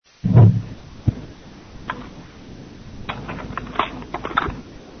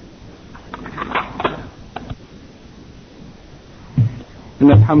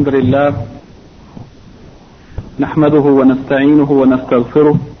إن الحمد لله نحمده ونستعينه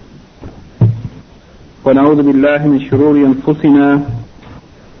ونستغفره ونعوذ بالله من شرور أنفسنا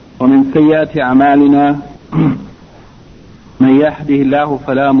ومن سيئات أعمالنا من يهده الله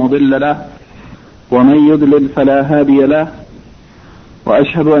فلا مضل له ومن يضلل فلا هادي له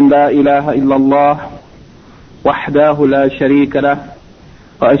وأشهد أن لا إله إلا الله وحده لا شريك له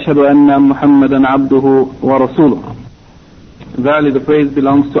وأشهد أن محمدا عبده ورسوله. Verily the praise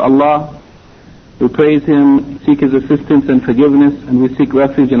belongs to Allah. We praise Him, seek His assistance and forgiveness, and we seek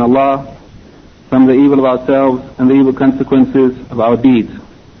refuge in Allah from the evil of ourselves and the evil consequences of our deeds.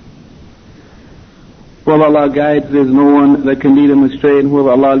 Whoever Allah guides, there is no one that can lead him astray, and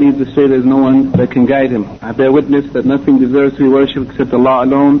whoever Allah leads astray, there is no one that can guide him. I bear witness that nothing deserves to be worshipped except Allah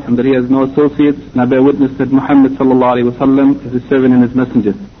alone, and that He has no associates, and I bear witness that Muhammad sallallahu alaihi wasallam is His servant and His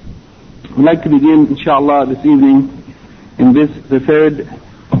messenger. I'd like to begin, inshallah, this evening in this, the third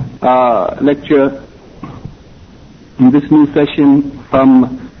lecture in this new session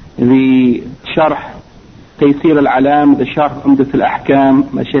from the Sharh Taysir al-Alam, the Sharh Umdat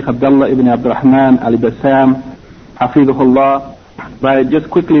al-Ahkam by Shaykh Abdullah ibn Abdurrahman al-Bassam Hafidhullah, by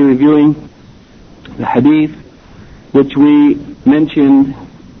just quickly reviewing the hadith which we mentioned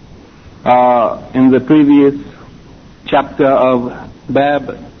in the previous chapter of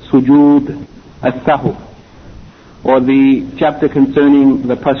Bab Sujood as-Sahw, or the chapter concerning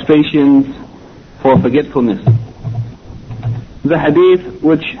the prostrations for forgetfulness. The hadith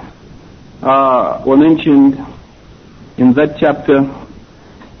which were mentioned in that chapter,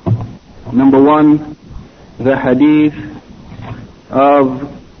 number one, the hadith of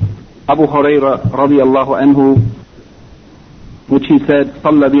Abu Hurairah radiyallahu anhu, which he said,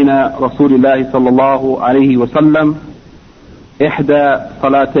 صلى بنا رسول الله صلى الله عليه وسلم إحدى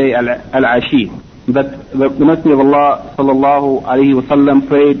صلاتي العشي, that the Messenger of Allah sallallahu alaihi wasallam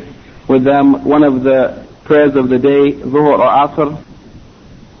prayed with them one of the prayers of the day, Zuhr or Asr.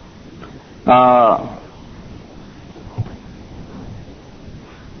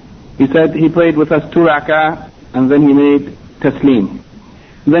 He said he prayed with us 2 rak'ah and then he made taslim.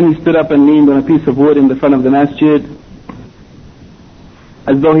 Then he stood up and leaned on a piece of wood in the front of the masjid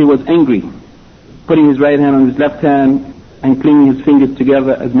as though he was angry, putting his right hand on his left hand and clinging his fingers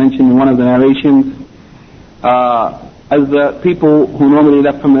together, as mentioned in one of the narrations. As the people who normally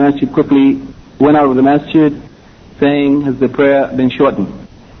left from the masjid quickly went out of the masjid, saying, has the prayer been shortened?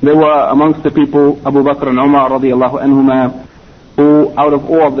 There were amongst the people Abu Bakr and Umar radiyallahu anhuma, who out of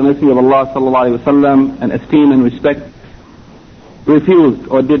awe of the Messenger of Allah sallallahu alaihi wasallam and esteem and respect, refused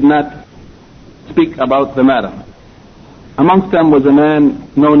or did not speak about the matter. Amongst them was a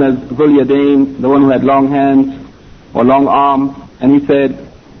man known as Dhul Yadayn, the one who had long hands or long arms, and he said,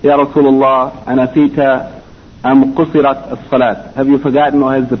 Ya Rasulullah, anasita am qusirat as-salat, have you forgotten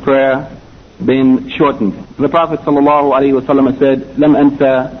or has the prayer been shortened? The Prophet sallallahu alaihi wasallam said, Lam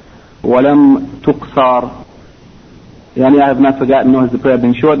anta wa lam tuqsar, yani I have not forgotten nor has the prayer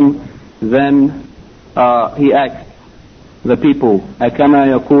been shortened. Then he asked the people, akama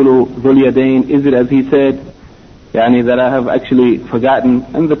yaqulu Dhul Yadayn, is it as he said, yani that I have actually forgotten?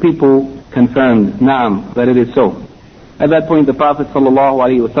 And the people confirmed, Naam, that it is so. At that point the Prophet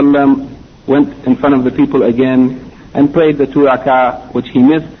ﷺ went in front of the people again and prayed the 2 rak'ah which he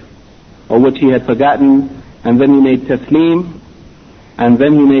missed or which he had forgotten, and then he made taslim, and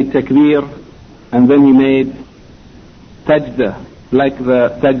then he made takbir, and then he made sajda, like the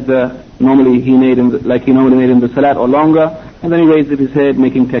sajda normally he made like he normally made in the salat, or longer, and then he raised his head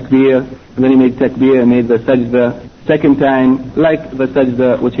making takbir, and then he made takbir and made the sajda second time like the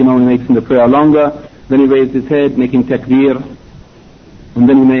sajda which he normally makes in the prayer, longer. Then he raised his head making takbir, and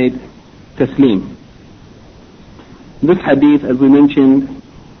then he made taslim. This hadith, as we mentioned,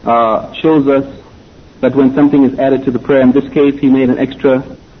 shows us that when something is added to the prayer, in this case he made an extra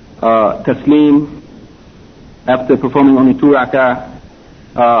taslim after performing only 2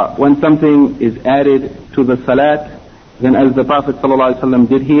 rak'ah. When something is added to the salat, then as the Prophet ﷺ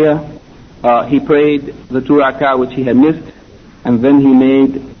did here, he prayed the 2 rak'ah which he had missed, and then he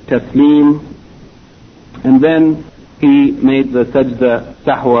made taslim, and then he made the sajda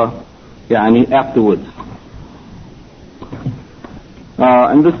sahwa, yani afterwards.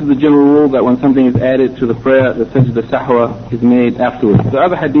 And this is the general rule, that when something is added to the prayer, the sajda sahwa is made afterwards. The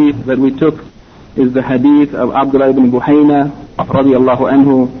other hadith that we took is the hadith of Abdullah ibn Buhayna radiyallahu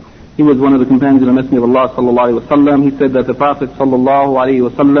anhu. He was one of the companions of the Messenger of Allah sallallahu alaihi wasallam. He said that the Prophet sallallahu alaihi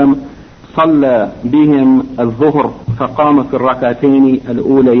wasallam صلى بهم الظهر فقام في الركعتين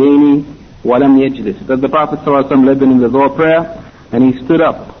الأوليين ولم يجلس. That the Prophet ﷺ led them in the Dhuhr prayer, and he stood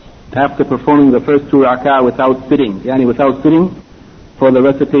up after performing the first 2 rak'ah without sitting. Yani without sitting, for the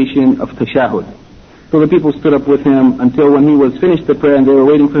recitation of tashahud. So the people stood up with him until when he was finished the prayer and they were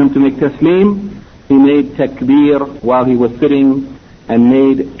waiting for him to make taslim, he made takbir while he was sitting and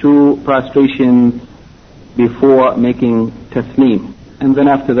made 2 prostrations before making taslim. And then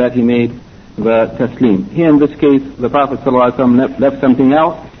after that he made the taslim. Here in this case, the Prophet ﷺ left something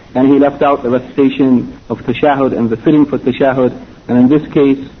out, and he left out the recitation of tashahud and the sitting for tashahud. And in this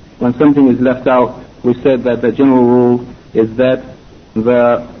case, when something is left out, we said that the general rule is that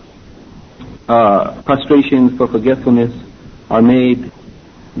the prostrations for forgetfulness are made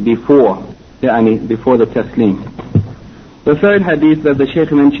before the taslim. The third hadith that the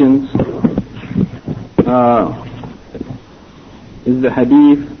Shaykh mentions is the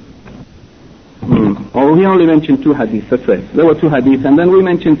hadith. He only mentioned 2 hadiths, that's right. There were 2 hadiths, and then we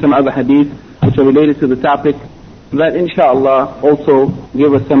mentioned some other hadiths which are related to the topic that inshallah also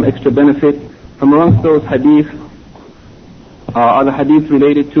give us some extra benefit. From amongst those hadiths are the hadiths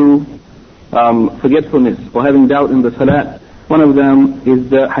related to forgetfulness or having doubt in the salat. One of them is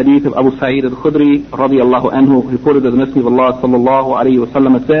the hadith of Abu Sa'id al-Khudri radiyallahu anhu, reported that the Messenger of Allah sallallahu alayhi wa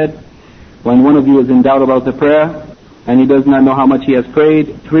sallam said, when one of you is in doubt about the prayer and he does not know how much he has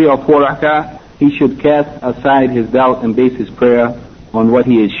prayed, 3 or 4 rak'ah, he should cast aside his doubt and base his prayer on what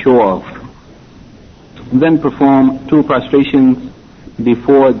he is sure of. Then perform 2 prostrations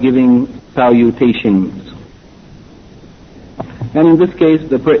before giving salutations. And in this case,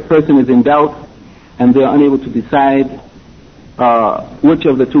 the person is in doubt and they are unable to decide which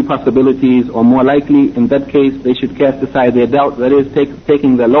of the 2 possibilities are more likely. In that case, they should cast aside their doubt, that is,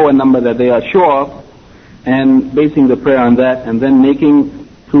 taking the lower number that they are sure of and basing the prayer on that, and then making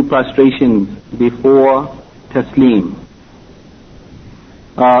 2 prostrations before taslim.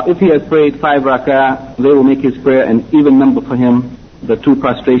 If he has prayed 5 rak'ah, they will make his prayer an even number for him, the 2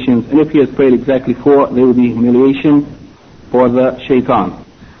 prostrations. And if he has prayed exactly 4, there will be humiliation for the shaitan.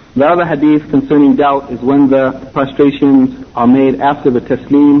 The other hadith concerning doubt is when the prostrations are made after the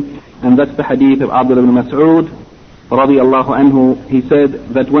taslim, and that's the hadith of Abdullah ibn Mas'ud radiyallahu anhu. He said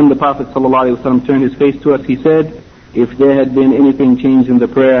that when the Prophet ﷺ turned his face to us, he said, if there had been anything changed in the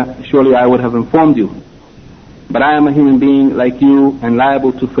prayer, surely I would have informed you. But I am a human being like you and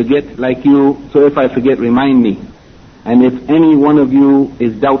liable to forget like you, so if I forget, remind me. And if any one of you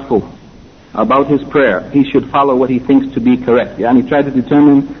is doubtful about his prayer, he should follow what he thinks to be correct. And he tried to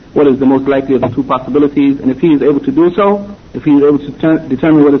determine what is the most likely of the 2 possibilities, and if he is able to do so, if he is able to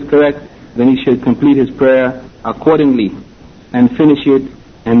determine what is correct, then he should complete his prayer accordingly and finish it,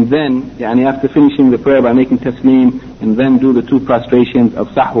 and then after finishing the prayer by making taslim, and then do the 2 prostrations of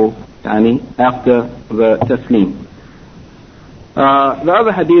sahwu after the taslim. The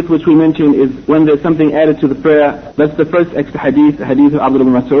other hadith which we mentioned is when there's something added to the prayer. That's the first extra hadith, the hadith of Abdullah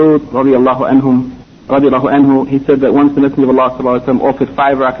ibn Mas'ud radiyallahu anhu. He said that once the Messenger of Allah sallallahu alaihi wasallam offered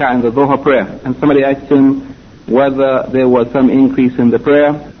 5 rak'ah in the Dhuhr prayer, and somebody asked him whether there was some increase in the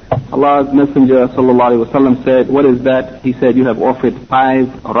prayer. Allah's Messenger sallallahu alaihi wasallam said, what is that? He said, you have offered 5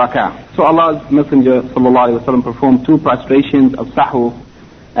 rak'ah. So Allah's Messenger sallallahu alaihi wasallam performed 2 prostrations of sahwu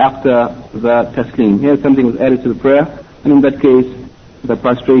after the taslim. Here something was added to the prayer, and in that case the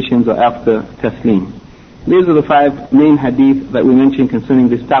prostrations are after taslim. These are the 5 main hadith that we mentioned concerning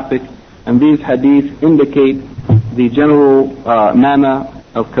this topic, and these hadith indicate the general manner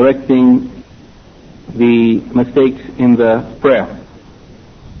of correcting the mistakes in the prayer.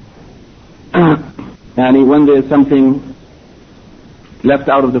 And when there is something left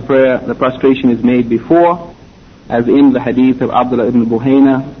out of the prayer, the prostration is made before, as in the hadith of Abdullah ibn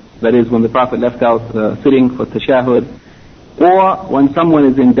Buhayna, that is when the Prophet left out the sitting for tashahud, or when someone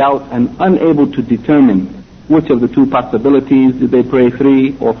is in doubt and unable to determine which of the 2 possibilities, did they pray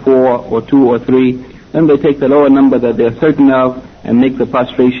 3 or 4 or 2 or 3, then they take the lower number that they are certain of and make the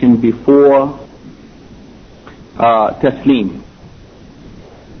prostration before taslim.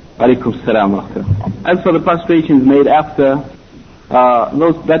 As for the prostrations made after,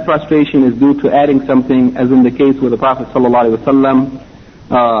 that prostration is due to adding something, as in the case where the Prophet ﷺ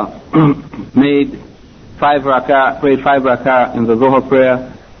made 5 rak'ah, prayed 5 rak'ah in the Dhuhr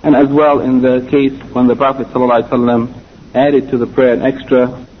prayer, and as well in the case when the Prophet ﷺ added to the prayer an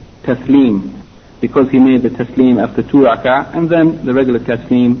extra taslim, because he made the taslim after 2 rak'ah, and then the regular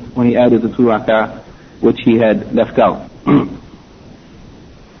taslim when he added the 2 rak'ah which he had left out.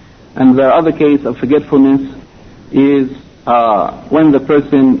 And the other case of forgetfulness is when the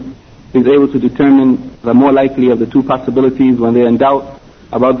person is able to determine the more likely of the 2 possibilities, when they are in doubt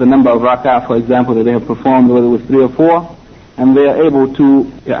about the number of rak'ah, for example, that they have performed, whether it was 3 or 4, and they are able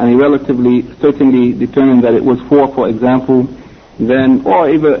to relatively certainly determine that it was 4, for example, then, or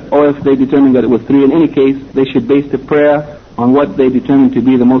if they determine that it was 3, in any case, they should base the prayer on what they determine to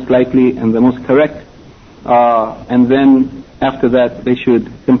be the most likely and the most correct, and then after that they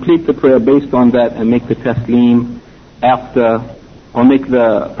should complete the prayer based on that and make the taslim after, or make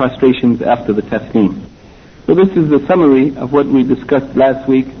the prostrations after the taslim. So this is the summary of what we discussed last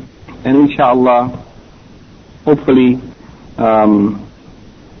week, and inshallah, hopefully,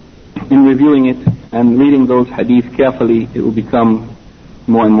 in reviewing it and reading those hadith carefully, it will become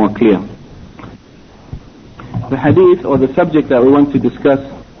more and more clear. The hadith, or the subject that we want to discuss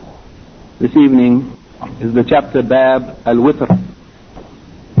this evening, is the chapter Bab al-Witr.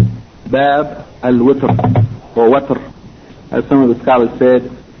 Bab al-Witr, or Watr. As some of the scholars said,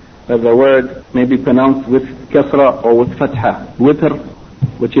 that the word may be pronounced with kasra or with fatha. Witr,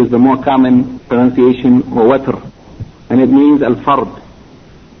 which is the more common pronunciation, or Watr. And it means al-fard,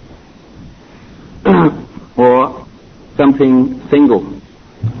 or something single.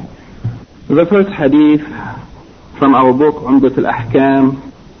 The first hadith from our book Umdat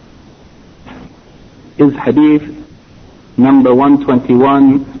al-Ahkam is hadith number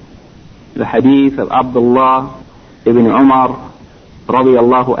 121, the hadith of Abdullah ibn Umar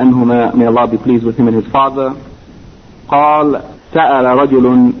radiyallahu anhuma, may Allah be pleased with him and his father. قال سأل رجل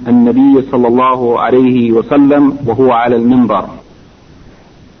النبي صلى الله عليه وسلم وهو على المنبر.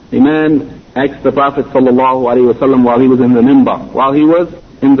 A man asked the Prophet sallallahu alaihi wasallam while he was in the minbar. While he was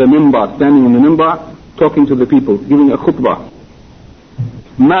in the minbar, standing in the minbar, talking to the people, giving a khutbah.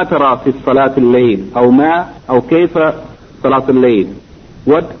 ما ترى في صلاة الليل أو ما أو كيف صلاة الليل.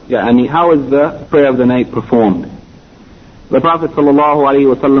 What, يعني, how is the prayer of the night performed? The Prophet sallallahu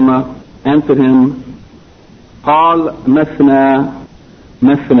alaihi wasallam answered him, قال مثنى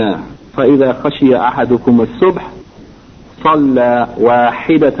مثنى فإذا خشي أحدكم الصبح صلى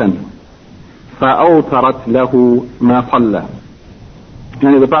واحدة فأوترت له ما صلى.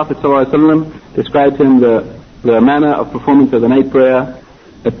 And the Prophet ﷺ described to him the manner of performance of the night prayer,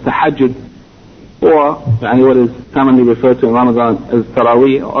 at-tahajjud, or what is commonly referred to in Ramadan as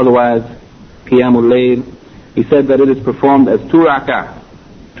Taraweeh, or otherwise Qiyamul Layl. He said that it is performed as 2 rak'ah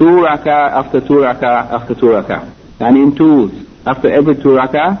after 2 rak'ah after 2 rak'ah, and in twos. After every 2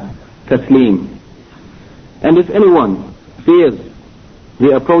 rak'ah, taslim. And if anyone fears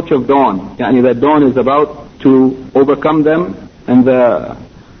the approach of dawn, that dawn is about to overcome them, and the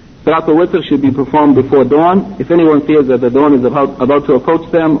Salat al-Witr should be performed before dawn. If anyone fears that the dawn is about to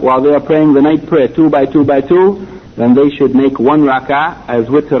approach them while they are praying the night prayer 2 by 2 by 2, then they should make 1 rak'ah as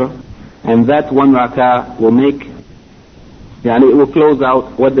witr, and that 1 rak'ah will make, it will close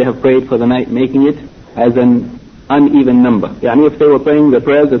out what they have prayed for the night, making it as an uneven number. If they were praying the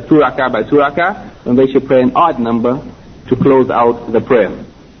prayers as 2 rak'ah by 2 rak'ah, then they should pray an odd number to close out the prayer.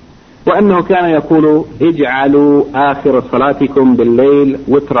 وأنه كان يقول اجعلوا آخر صلاتكم بالليل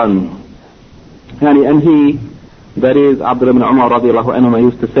وترا. And he, that is Abdullah ibn Umar radiallahu anhu,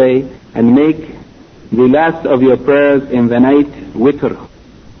 used to say, and make the last of your prayers in the night witr,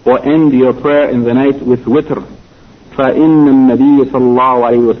 or end your prayer in the night with witr. فإن النبي صلى الله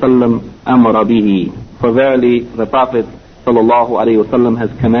عليه وسلم أمر به. For verily the Prophet صلى الله عليه وسلم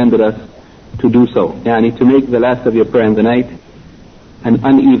has commanded us to do so. To make the last of your prayer in the night an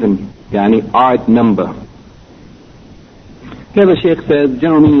uneven, odd number. Here the Shaykh says, the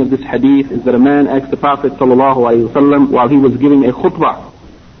general meaning of this hadith is that a man asked the Prophet ﷺ while he was giving a khutbah,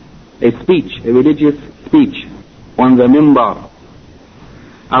 a speech, a religious speech on the minbar,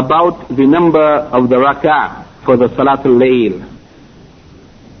 about the number of the rak'ah for the Salatul Layl,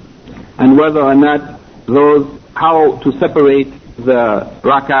 and whether or not how to separate the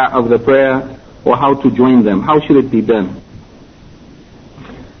rak'ah of the prayer, or how to join them, how should it be done?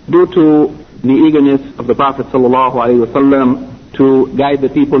 Due to the eagerness of the Prophet ﷺ to guide the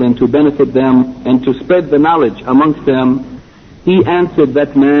people and to benefit them and to spread the knowledge amongst them, he answered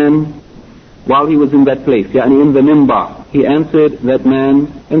that man while he was in that place, in the minbar. He answered that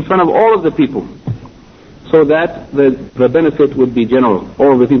man in front of all of the people, so that the benefit would be general.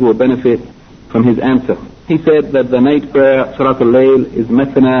 All of the people would benefit from his answer. He said that the night prayer, Salatul Layl, is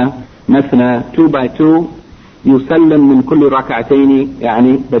mathna, 2 by 2, يسلم من كل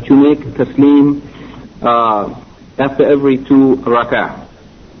ركعتين, that you make taslim after every 2 rak'ah.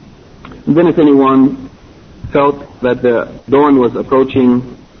 Then if anyone felt that the dawn was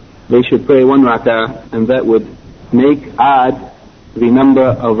approaching, they should pray 1 rak'ah, and that would make odd the number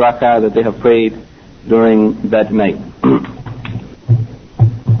of rak'ah that they have prayed during that night.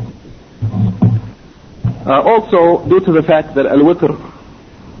 Also, due to the fact that al-witr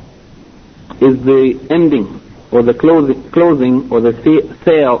is the ending, or the closing, or the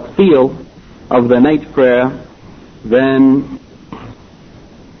seal of the night prayer, then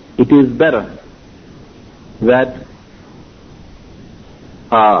it is better that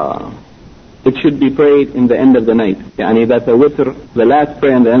it should be prayed in the end of the night. Yani that the witr, the last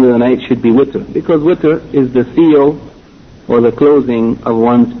prayer in the end of the night should be witr. Because witr is the seal or the closing of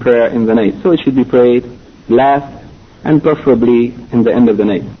one's prayer in the night. So it should be prayed last and preferably in the end of the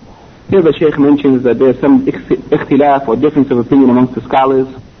night. Here the Shaykh mentions that there is some ikhtilaf or difference of opinion amongst the scholars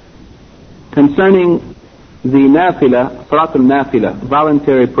concerning the nafila, salatul nafila,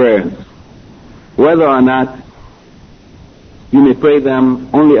 voluntary prayers, whether or not you may pray them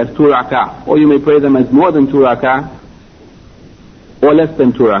only as 2 rak'ah, or you may pray them as more than 2 rak'ah, or less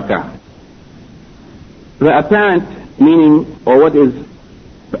than 2 rak'ah. The apparent meaning, or what is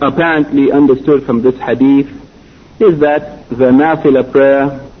apparently understood from this hadith, is that the nafila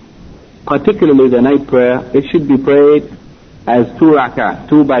prayer, particularly the night prayer, it should be prayed as 2 rak'ah,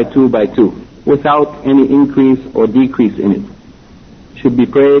 2 by 2 by 2, without any increase or decrease in it. It should be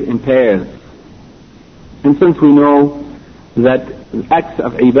prayed in pairs. And since we know that acts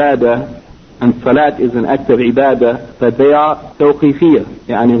of ibadah, and salat is an act of ibadah, that they are tawqifiyah,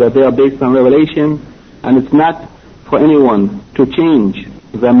 yani that they are based on revelation, and it's not for anyone to change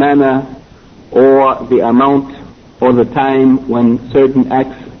the manner or the amount or the time when certain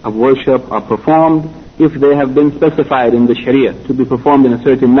acts of worship are performed, if they have been specified in the Sharia to be performed in a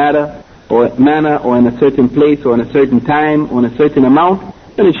certain manner or in a certain place or in a certain time or in a certain amount,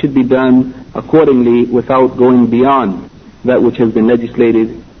 then it should be done accordingly without going beyond that which has been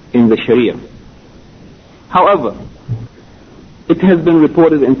legislated in the Sharia. However, it has been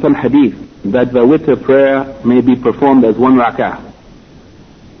reported in some hadith that the witr prayer may be performed as 1 rak'ah,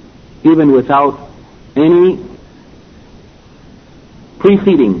 even without any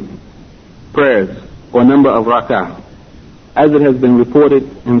preceding prayers or number of rak'ah, as it has been reported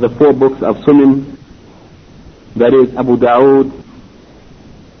in the 4 books of Sunan, that is Abu Dawood,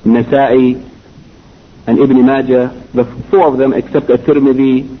 Nasa'i, and Ibn Majah, the 4 of them except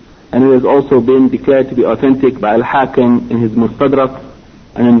At-Tirmidhi, and it has also been declared to be authentic by Al-Hakim in his Mustadrak,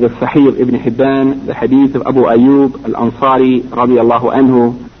 and in the Sahih of Ibn Hibban, the hadith of Abu Ayyub Al-Ansari radiyallahu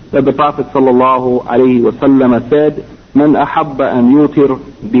anhu, that the Prophet sallallahu alayhi wa sallam said, "Man ahabba an yutir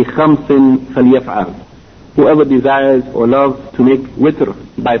bi khamsin falyaf'al." Whoever desires or loves to make witr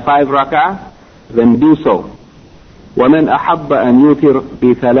by 5 rak'ah, then do so. وَمَنْ أَحَبَّ أَنْ يُوتِرْ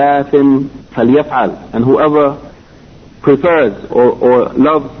بِثَلَاثٍ فَلْيَفْعَلْ. And whoever prefers or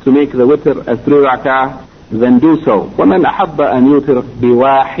loves to make the witr as 3 rak'ah, then do so. وَمَنْ أَحَبَّ أَنْ يُوتِرْ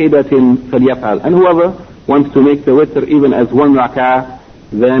بِوَاحِدَةٍ فَلْيَفْعَلْ. And whoever wants to make the witr even as 1 rak'ah,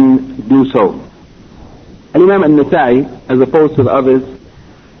 then do so. Al-Imam al-Nasa'i, as opposed to the others,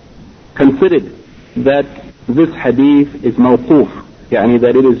 considered that this hadith is mawquf, yani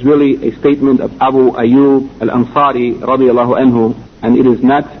that it is really a statement of Abu Ayyub al-Ansari radiyallahu anhu, and it is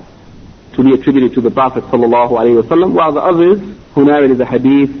not to be attributed to the Prophet sallallahu alayhi wa sallam, while the others who narrated the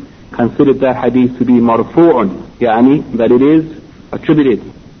hadith considered that hadith to be marfu'un, yani that it is attributed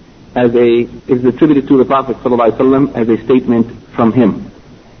to the Prophet sallallahu alayhi wa sallam as a statement from him.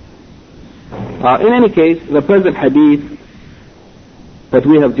 In any case, the present hadith that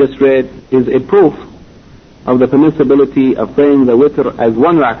we have just read is a proof of the permissibility of praying the witr as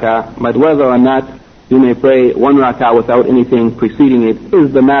 1 rak'ah, but whether or not you may pray 1 rak'ah without anything preceding it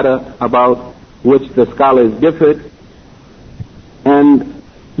is the matter about which the scholars differed. And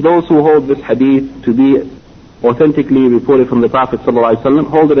those who hold this hadith to be authentically reported from the Prophet ﷺ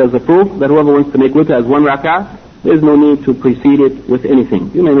hold it as a proof that whoever wants to make witr as 1 rak'ah, there is no need to precede it with anything.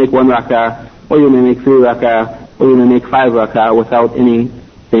 You may make 1 rak'ah, or you may make 3 rak'ah, or you may make 5 rak'ah without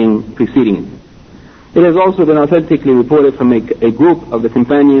anything preceding it. It has also been authentically reported from a group of the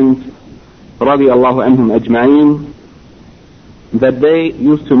companions radiyallahu anhum ajma'in that they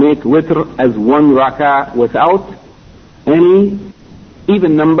used to make witr as 1 rak'ah without any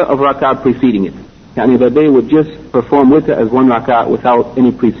even number of rak'ah preceding it. Yani that they would just perform witr as 1 rak'ah without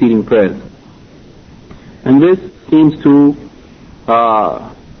any preceding prayers. And this seems to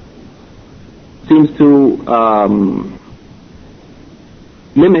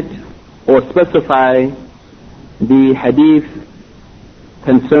limit or specify the hadith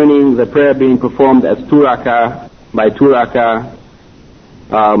concerning the prayer being performed as 2 rak'ah by 2 rak'ah,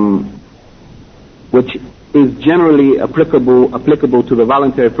 which is generally applicable to the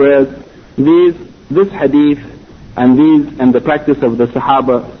voluntary prayers. This hadith and the practice of the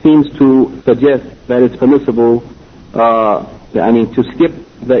Sahaba seems to suggest that it's permissible to skip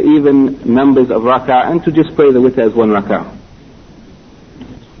the even numbers of rak'ah and to just pray the witr as 1 rak'ah.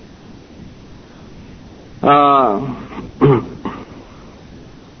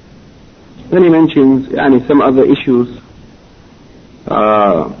 Then he mentions some other issues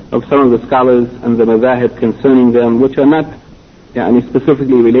of some of the scholars and the madhahib concerning them, which are not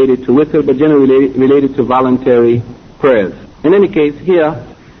specifically related to witr, but generally related to voluntary prayers. In any case, here,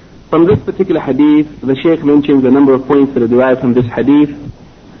 from this particular hadith, the Shaykh mentions a number of points that are derived from this hadith,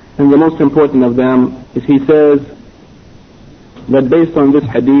 and the most important of them is he says that based on this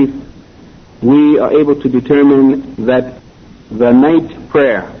hadith, we are able to determine that the night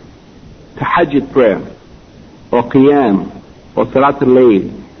prayer, tahajjud prayer, or qiyam, or salat al-layl,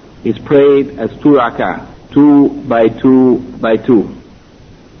 is prayed as 2 rak'ah, 2 by 2 by 2,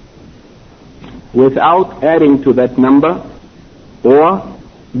 without adding to that number or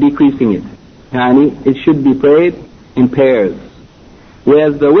decreasing it. It should be prayed in pairs.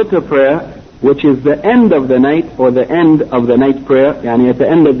 Whereas the witr prayer, which is the end of the night, or the end of the night prayer, at the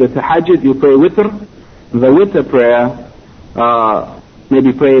end of the tahajjud you pray witr, the witr prayer may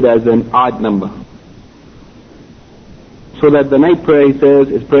be prayed as an odd number. So that the night prayer, he says,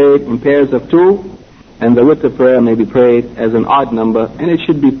 is prayed in pairs of 2, and the witr prayer may be prayed as an odd number, and it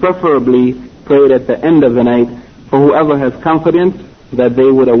should be preferably prayed at the end of the night for whoever has confidence that they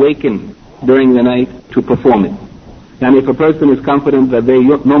would awaken during the night to perform it. And if a person is confident that they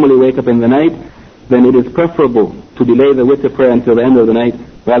normally wake up in the night, then it is preferable to delay the witr prayer until the end of the night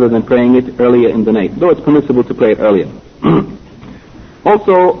rather than praying it earlier in the night, though it's permissible to pray it earlier.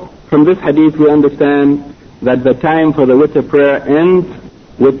 Also, from this hadith we understand that the time for the witr prayer ends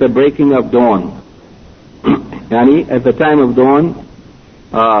with the breaking of dawn. At the time of dawn,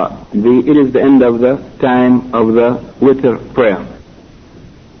 it is the end of the time of the witr prayer.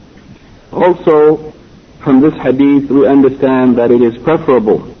 Also, from this hadith we understand that it is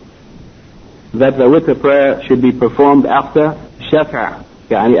preferable that the witr prayer should be performed after shafa',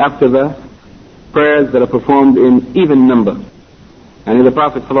 after the prayers that are performed in even number. And the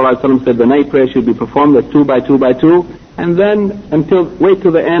Prophet ﷺ said the night prayer should be performed as 2 by 2 by 2, and then wait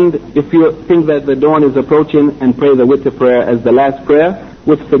to the end if you think that the dawn is approaching, and pray the witr prayer as the last prayer,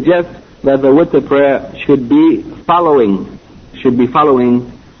 which suggests that the witr prayer should be following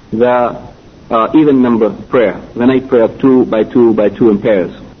the even number prayer, the night prayer of 2 by 2 by 2 in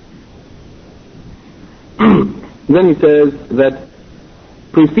pairs. Then he says that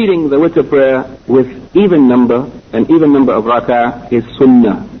preceding the witr prayer with an even number of rak'ah is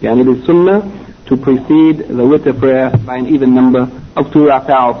sunnah. It is sunnah to precede the witr prayer by an even number of 2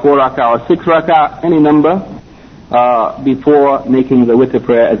 rak'ah or 4 rak'ah or 6 rak'ah, any number, before making the witr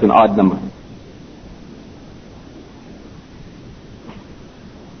prayer as an odd number.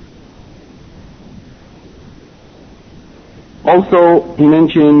 Also, he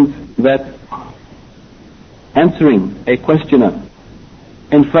mentions that answering a questioner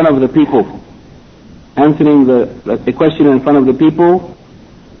in front of the people,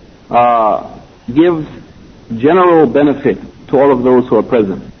 gives general benefit to all of those who are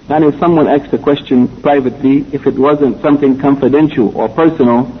present. And if someone asks a question privately, if it wasn't something confidential or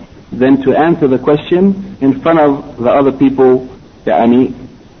personal, then to answer the question in front of the other people,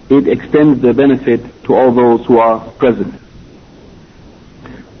 it extends the benefit to all those who are present.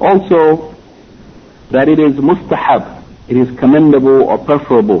 Also, that it is mustahab, it is commendable or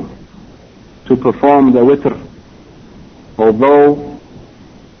preferable to perform the witr, although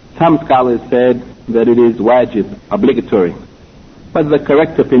some scholars said that it is wajib, obligatory. But the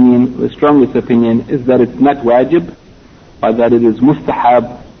correct opinion, the strongest opinion, is that it's not wajib, or that it is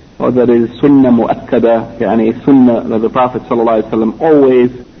mustahab, or that it is sunnah mu'akkada, sunnah that the Prophet ﷺ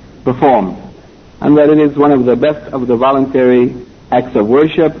always performed, and that it is one of the best of the voluntary acts of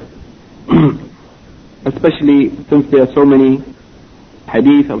worship, especially since there are so many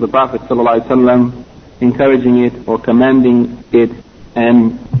hadith of the Prophet ﷺ encouraging it or commanding it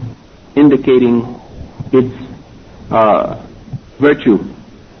and indicating its virtue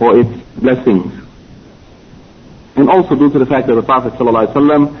or its blessings. And also due to the fact that the Prophet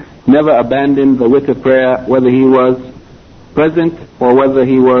ﷺ never abandoned the witr prayer, whether he was present or whether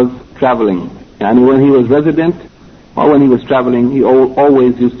he was traveling. And when he was resident or when he was traveling, he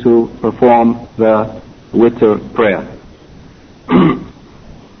always used to perform the witr prayer.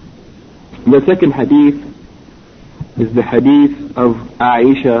 The second hadith is the hadith of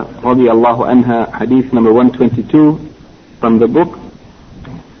Aisha radiallahu anha, hadith number 122 from the book.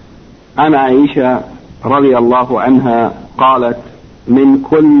 عن عائشة رضي الله عنها قالت من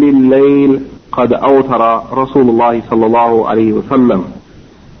كل الليل قد أوتر رسول الله صلى الله عليه وسلم,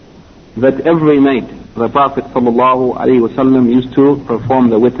 that every night the Prophet sallallahu alaihi wasallam used to perform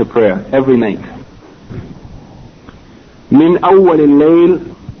the witr prayer every night. من أول الليل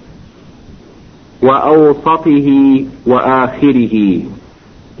وأوسطه وآخره.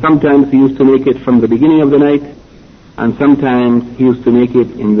 Sometimes he used to make it from the beginning of the night, and sometimes he used to make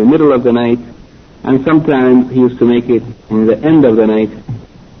it in the middle of the night, and sometimes he used to make it in the end of the night.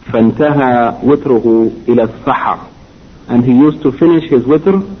 فَانْتَهَى وِتْرُهُ إِلَى السَّحَرِ, and he used to finish his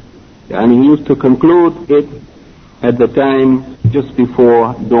witr, and he used to conclude it at the time just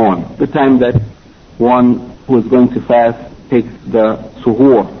before dawn, the time that one who is going to fast takes the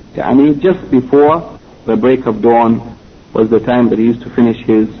suhoor. Yani just before the break of dawn was the time that he used to finish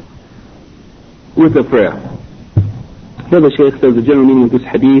his witr prayer. Here the Shaykh says the general meaning of this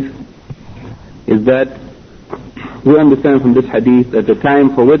hadith is that we understand from this hadith that the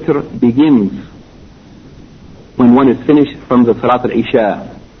time for witr begins when one is finished from the Salat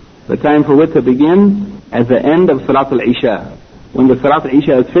al-Isha. The time for witr begins at the end of Salat al-Isha. When the Salat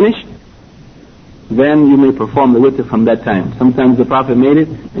al-Isha is finished, then you may perform the witr from that time. Sometimes the Prophet made it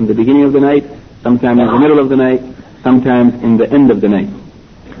in the beginning of the night, sometimes in the middle of the night, sometimes in the end of the night.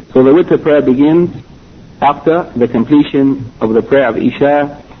 So the witr prayer begins after the completion of the prayer of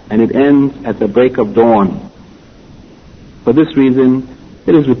Isha, and it ends at the break of dawn. For this reason,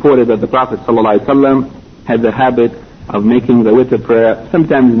 it is reported that the Prophet ﷺ had the habit of making the witr prayer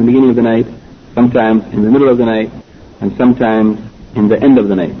sometimes in the beginning of the night, sometimes in the middle of the night, and sometimes in the end of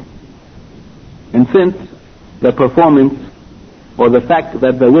the night. And since the performance, or the fact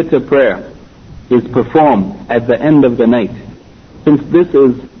that the witr prayer is performed at the end of the night, since this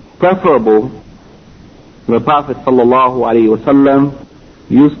is preferable, the Prophet ﷺ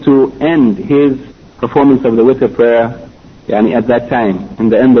used to end his performance of the witr prayer at that time, in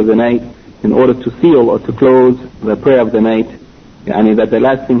the end of the night, in order to seal or to close the prayer of the night, that the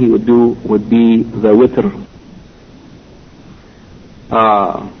last thing he would do would be the witr.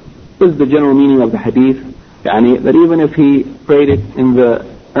 This is the general meaning of the hadith, that even if he prayed it in the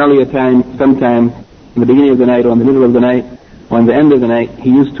earlier time, sometimes in the beginning of the night or in the middle of the night or in the end of the night, he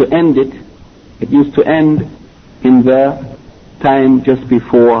used to end it used to end in the time just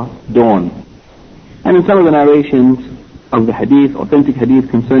before dawn. And in some of the narrations of the hadith, authentic hadith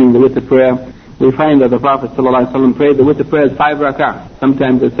concerning the witr prayer, we find that the Prophet ﷺ prayed the witr prayer as 5 rak'ah,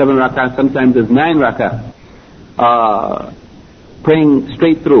 sometimes as 7 rak'ah, sometimes as 9 rak'ah, praying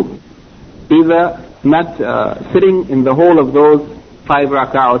straight through, either not sitting in the whole of those 5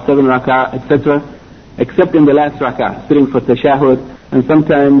 rak'ah or 7 rak'ah, etc., except in the last rak'ah, sitting for tashahud, and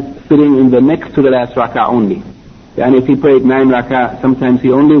sometimes sitting in the next to the last rak'ah only. And if he prayed 9 rak'ah, sometimes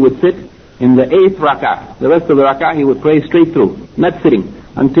he only would sit in the 8th rak'ah. The rest of the rak'ah he would pray straight through, not sitting,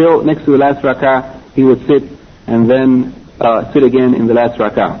 until next to the last rak'ah he would sit, and then sit again in the last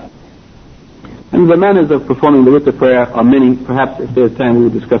rak'ah. And the manners of performing the witr prayer are many. Perhaps if there's time we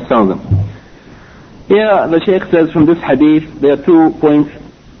will discuss some of them. Here the Shaykh says from this hadith there are 2 points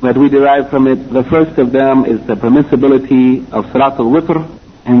that we derive from it. The first of them is the permissibility of Salatul Witr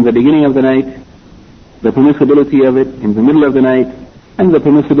in the beginning of the night, the permissibility of it in the middle of the night, and the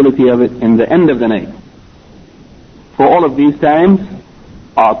permissibility of it in the end of the night. For all of these times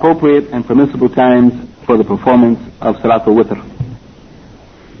are appropriate and permissible times for the performance of Salatul Witr.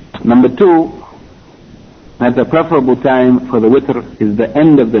 Number 2, that the preferable time for the witr is the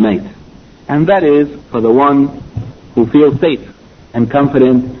end of the night, and that is for the one who feels safe and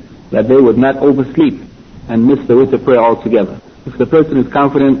confident that they would not oversleep and miss the witr prayer altogether. If the person is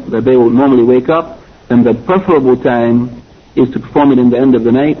confident that they will normally wake up, then the preferable time is to perform it in the end of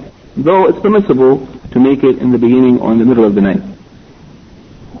the night, though it's permissible to make it in the beginning or in the middle of the night.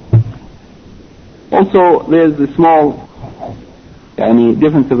 Also, there's a small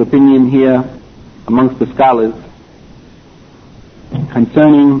difference of opinion here amongst the scholars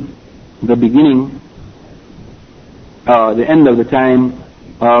concerning the beginning, the end of the time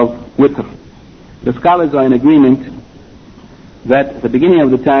of witr. The scholars are in agreement that the beginning of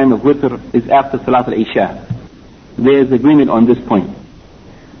the time of witr is after Salat al-Isha. There is agreement on this point.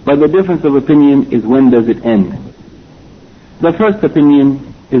 But the difference of opinion is when does it end. The first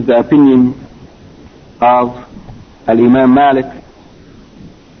opinion is the opinion of Al-Imam Malik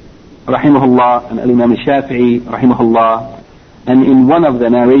rahimahullah and Al-Imam Shafi'i rahimahullah, and in one of the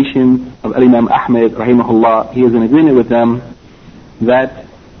narrations of Al-Imam Ahmed rahimahullah, he is in agreement with them that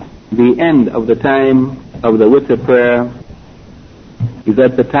the end of the time of the witr prayer is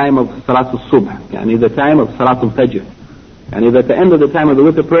at the time of Salatul Subh, the time of Salatul Fajr. That the end of the time of the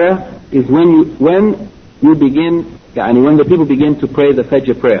witr prayer is when you begin, when the people begin to pray the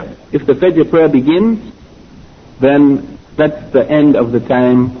Fajr prayer. If the Fajr prayer begins, then that's the end of the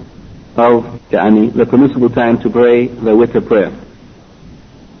time of the permissible time to pray the witr prayer.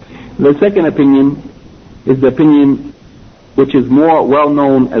 The second opinion is the opinion which is more well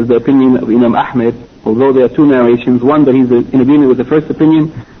known as the opinion of Imam Ahmed, although there are 2 narrations, one that he's in agreement with the first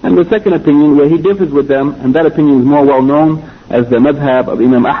opinion, and the second opinion where he differs with them, and that opinion is more well known as the madhab of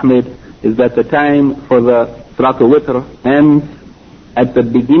Imam Ahmed, is that the time for the Salatul Witr ends at the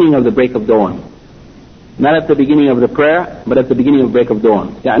beginning of the break of dawn. Not at the beginning of the prayer, but at the beginning of break of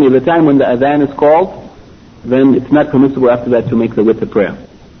dawn. Yani the time when the adhan is called, then it's not permissible after that to make the witr prayer.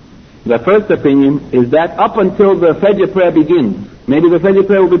 The first opinion is that up until the Fajr prayer begins, maybe the Fajr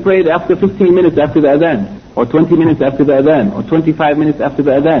prayer will be prayed after 15 minutes after the adhan, or 20 minutes after the adhan, or 25 minutes after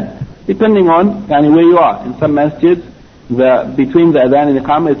the adhan, depending on where you are. In some masjids, between the adhan and the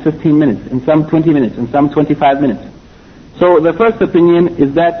iqamah is 15 minutes, in some 20 minutes, in some 25 minutes. So the first opinion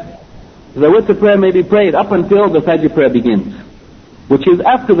is that the witr prayer may be prayed up until the Fajr prayer begins, which is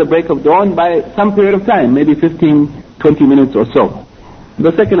after the break of dawn by some period of time, maybe 15, 20 minutes or so.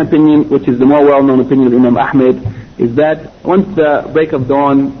 The second opinion, which is the more well-known opinion of Imam Ahmed, is that once the break of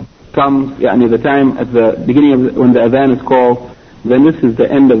dawn comes, the time at the beginning of when the adhan is called, then this is the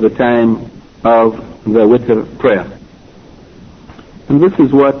end of the time of the witr prayer. And this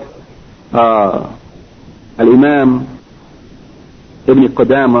is what Al-Imam Ibn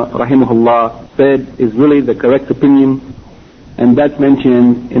Qudama rahimahullah said is really the correct opinion, and that's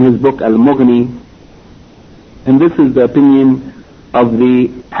mentioned in his book Al-Mughni. And this is the opinion of the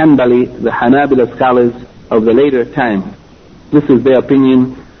Hanbali, the Hanabila scholars of the later time. This is their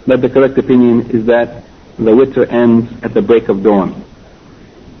opinion, but the correct opinion is that the witr ends at the break of dawn.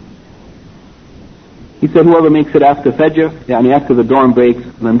 He said whoever makes it after Fajr, after the dawn breaks,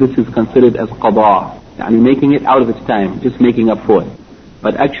 then this is considered as qada, making it out of its time, just making up for it.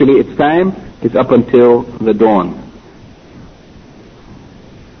 But actually its time is up until the dawn.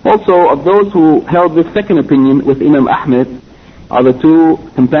 Also, of those who held this second opinion with Imam Ahmed are the two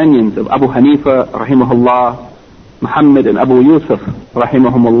companions of Abu Hanifa rahimahullah, Muhammad and Abu Yusuf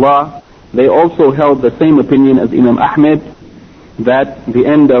rahimahumullah. They also held the same opinion as Imam Ahmed, that the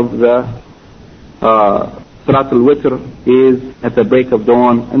end of the Salatul Witr is at the break of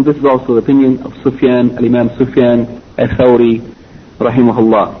dawn. And this is also the opinion of Sufyan, Al-Imam Sufyan al-Thawri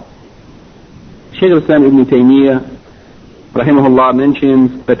rahimahullah. Shaykh al-Islam Ibn Taymiyyah rahimahullah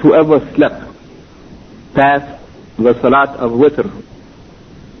mentions that whoever slept past the Salat of Witr,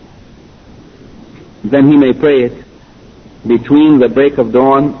 then he may pray it between the break of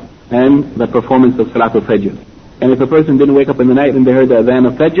dawn and the performance of Salatul Fajr. And if a person didn't wake up in the night and they heard the adhan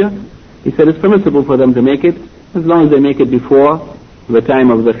of Fajr, he said it's permissible for them to make it as long as they make it before the time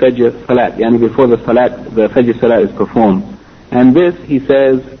of the Fajr Salat, before the Fajr Salat is performed. And this, he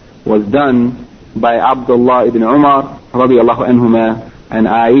says, was done by Abdullah ibn Umar radiyallahu anhuma and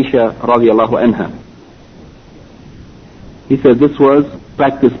Aisha radiyallahu anha. He said this was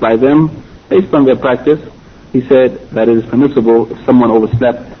practiced by them. Based on their practice, he said that it is permissible if someone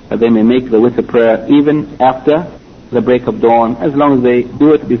overslept that they may make the witr prayer even after the break of dawn, as long as they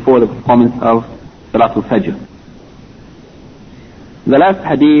do it before the performance of Salatul Fajr. The last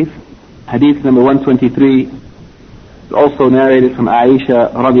hadith, hadith number 123, is also narrated from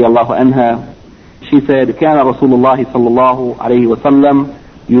Aisha radiyallahu anha. She said, كان رسول الله صلى الله عليه وسلم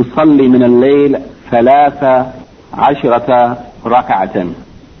يصلي من الليل 13 ركعة.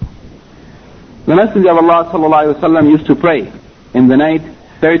 The Messenger of Allah صلى الله عليه وسلم used to pray in the night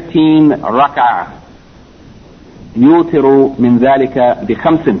 13 rak'ah. يوتر من ذلك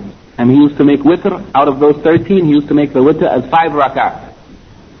ب5. And he used to make witr out of those 13. He used to make the witr as 5 rak'ah.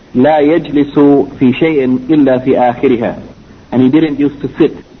 لا يجلس في شيء إلا في آخرها. And he didn't used to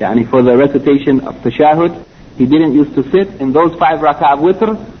sit, for the recitation of tashahud, he didn't used to sit in those 5 rak'ah of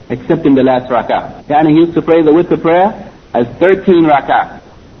witr except in the last rak'ah. He used to pray the witr prayer as 13 rak'ah.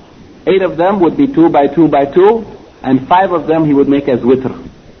 8 of them would be 2 by 2 by 2, and 5 of them he would make as witr.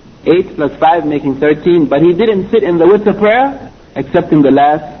 8 plus 5 making 13, but he didn't sit in the witr prayer except in the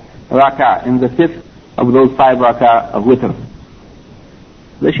last rak'ah, in the 5th of those 5 rak'ah of witr.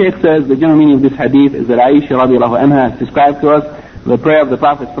 The Shaykh says the general meaning of this hadith is that Aisha radiallahu anha has described to us the prayer of the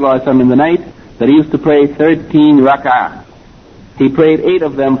Prophet sallallahu alaihi wasallam in the night, that he used to pray 13 rak'ah. He prayed 8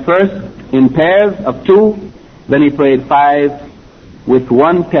 of them first in pairs of 2, then he prayed 5 with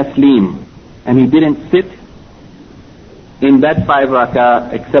 1 taslim, and he didn't sit in that 5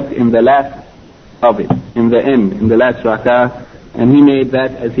 rak'ah except in the last of it, in the end, in the last rak'ah, and he made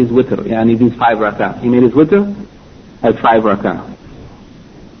that as his witr, these 5 rak'ah. He made his witr as 5 rak'ah.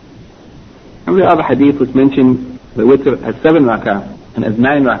 And the other hadith which mentioned the witr as 7 rak'ah and as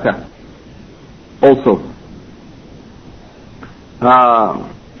 9 rak'ah also.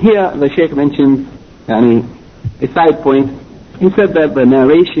 Here the Shaykh mentions a side point. He said that the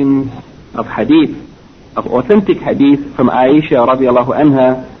narrations of hadith, of authentic hadith from Aisha radiallahu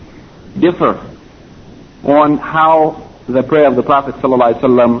anha, differ on how the prayer of the Prophet sallallahu alaihi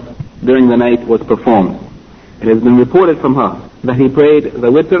wasallam during the night was performed. It has been reported from her that he prayed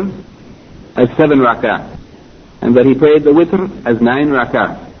the witr as 7 rak'ah, and that he prayed the witr as 9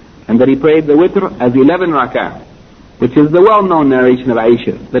 rak'ah, and that he prayed the witr as 11 rak'ah, which is the well-known narration of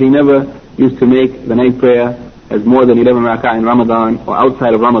Aisha, that he never used to make the night prayer as more than 11 rak'ah in Ramadan or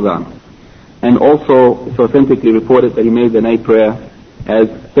outside of Ramadan. And also it's authentically reported that he made the night prayer as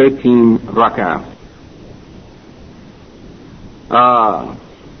 13 rak'ah.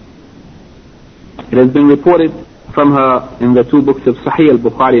 It has been reported from her in the 2 books of Sahih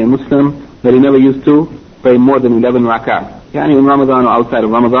al-Bukhari and Muslim that he never used to pray more than 11 rak'ah, yani in Ramadan or outside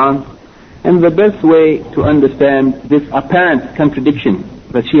of Ramadan. And the best way to understand this apparent contradiction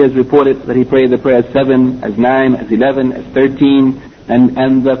that she has reported that he prayed the prayer as 7, as 9, as 11, as 13,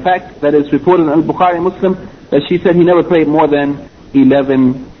 and the fact that it's reported in al-Bukhari and Muslim that she said he never prayed more than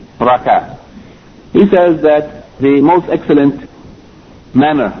 11 rak'ah. He says that the most excellent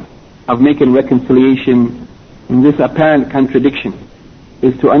manner of making reconciliation in this apparent contradiction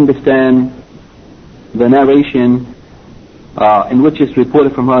is to understand the narration in which it's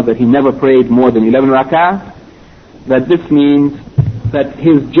reported from her that he never prayed more than 11 rak'ah, that this means that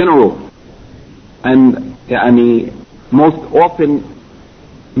his general and most often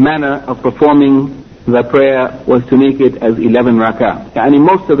manner of performing the prayer was to make it as 11 rak'ah.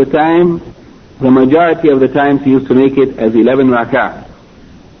 Most of the time, the majority of the times he used to make it as 11 rak'ah.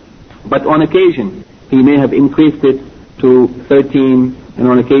 But on occasion, he may have increased it to 13, and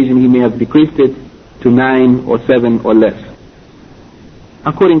on occasion he may have decreased it to 9 or 7 or less,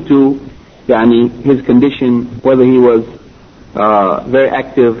 according to his condition, whether he was very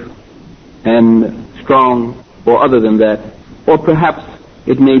active and strong or other than that, or perhaps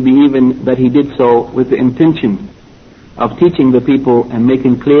it may be even that he did so with the intention of teaching the people and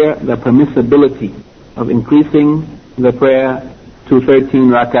making clear the permissibility of increasing the prayer to 13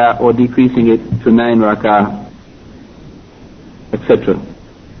 rak'ah or decreasing it to 9 rak'ah, etc.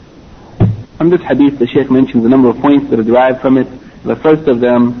 From this hadith, the Shaykh mentions a number of points that are derived from it. The first of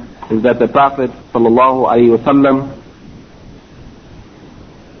them is that the Prophet ﷺ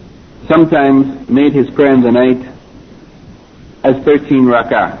sometimes made his prayer in the night as 13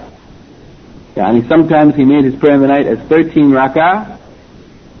 rak'ah. Sometimes he made his prayer in the night as 13 rak'ah,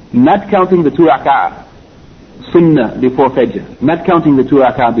 not counting the 2 rak'ah sunnah before Fajr, not counting the 2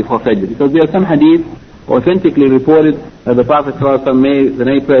 rak'ah before Fajr, because there are some hadith authentically reported that the Prophet ﷺ made the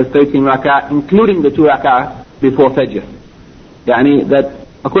night prayer as 13 rak'ah, including the 2 rak'ah before Fajr. That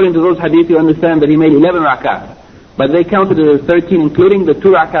according to those hadith you understand that he made 11 rak'ah, but they counted it as 13 including the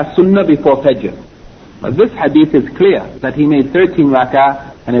 2 rak'ah sunnah before Fajr. But this hadith is clear that he made 13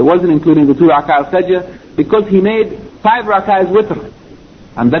 rak'ah, and it wasn't including the 2 rak'ah of Fajr, because he made 5 rak'ah as witr,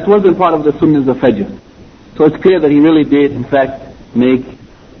 and that wasn't part of the sunnahs of Fajr. So it's clear that he really did in fact make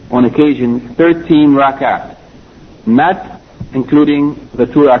on occasion 13 rak'ah, not including the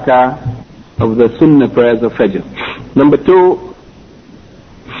 2 rak'ah of the sunnah prayers of Fajr. Number 2,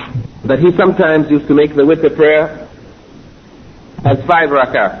 that he sometimes used to make the witr prayer as 5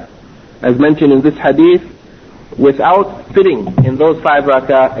 rak'ah, as mentioned in this hadith, without fitting in those 5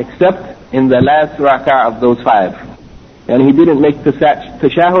 rak'ah except in the last rak'ah of those 5. And he didn't make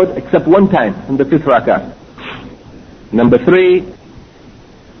tashahud except one time in the 5th rak'ah. Number 3,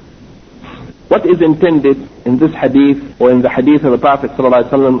 what is intended in this hadith or in the hadith of the Prophet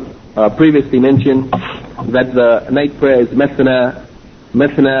ﷺ previously mentioned that the night prayer is mathna,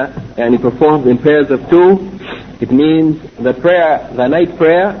 and he performs in pairs of 2. It means the prayer, the night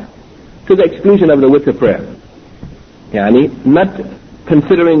prayer, to the exclusion of the witr prayer. Not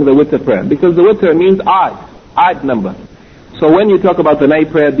considering the witr prayer, because the witr means odd number. So when you talk about the night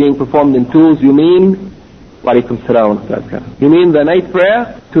prayer being performed in 2s, you mean the night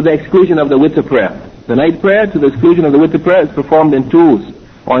prayer to the exclusion of the witr prayer. The night prayer to the exclusion of the witr prayer is performed in 2s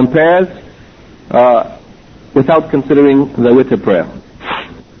or in pairs without considering the witr prayer.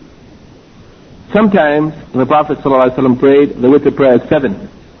 Sometimes the Prophet ﷺ prayed the witr prayer as 7,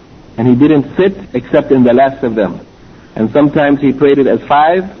 and he didn't sit except in the last of them. And sometimes he prayed it as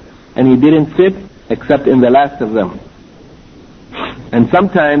 5, and he didn't sit except in the last of them. And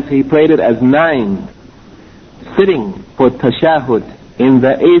sometimes he prayed it as 9, sitting for tashahud in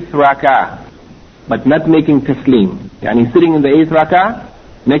the 8th rak'ah, but not making taslim. Sitting in the 8th rak'ah,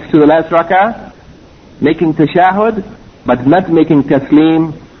 next to the last rak'ah, making tashahud, but not making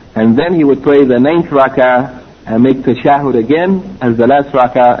taslim, and then he would pray the 9th rak'ah and make tashahud again as the last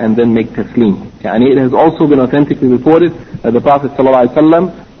rak'ah and then make taslim. It has also been authentically reported that the Prophet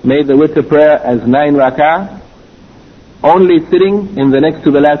ﷺ made the witr prayer as 9 rak'ah, only sitting in the next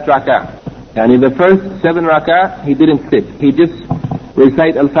to the last rak'ah. The first 7 rak'ah he didn't sit. He just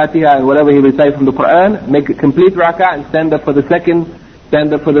recite al-Fatiha and whatever he recites from the Quran, make a complete rak'ah and stand up for the second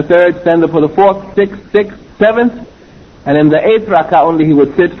stand up for the third, stand up for the fourth, sixth, seventh, and in the 8th rak'ah only he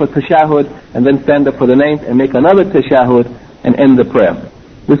would sit for tashahud and then stand up for the 9th and make another tashahud and end the prayer.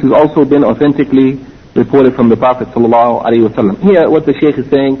 This has also been authentically reported from the Prophet ﷺ. Here what the Shaykh is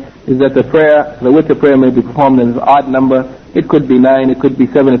saying is that the prayer, the witr prayer may be performed in an odd number. It could be 9, it could be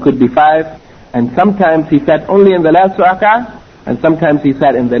 7, it could be 5, and sometimes he sat only in the last rak'ah and sometimes he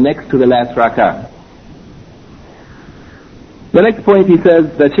sat in the next to the last rak'ah. The next point he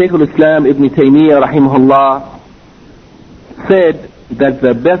says that Shaykh al-Islam Ibn Taymiyyah rahimahullah said that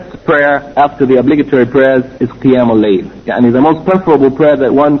the best prayer after the obligatory prayers is Qiyam al-Layl. Yani the most preferable prayer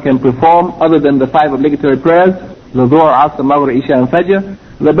that one can perform other than the 5 obligatory prayers, the Dhuhr, Asr, Maghrib, Isha and Fajr,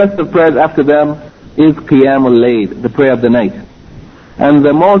 the best of prayers after them is Qiyam al-Layl, the prayer of the night. And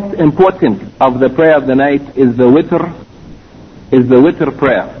the most important of the prayer of the night is the witr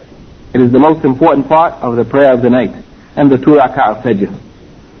prayer. It is the most important part of the prayer of the night, and the 2 rak'ah of Fajr.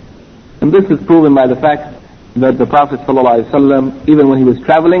 And this is proven by the fact that the Prophet ﷺ, even when he was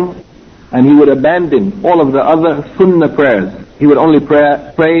traveling, and he would abandon all of the other sunnah prayers, he would only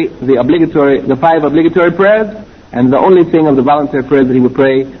pray the 5 obligatory prayers, and the only thing of the voluntary prayers that he would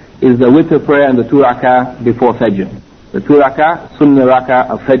pray is the witr prayer and the 2 rak'ah before Fajr. The 2 rak'ah, sunnah rak'ah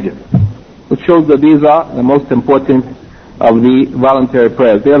of Fajr. Which shows that these are the most important of the voluntary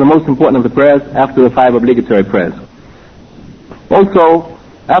prayers. They are the most important of the prayers after the 5 obligatory prayers. Also,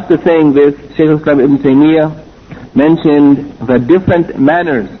 after saying this, Shaykh al-Islam Ibn Taymiyyah mentioned the different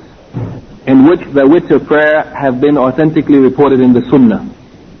manners in which the witr prayer have been authentically reported in the Sunnah.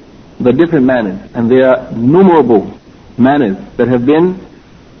 The different manners, and there are innumerable manners that have been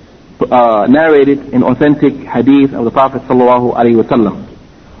narrated in authentic hadith of the Prophet ﷺ.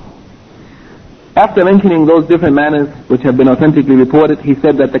 After mentioning those different manners which have been authentically reported, he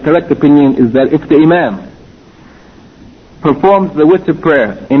said that the correct opinion is that if the Imam performs the witr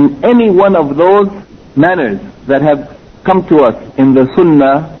prayer in any one of those manners that have come to us in the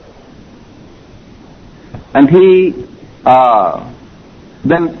Sunnah, and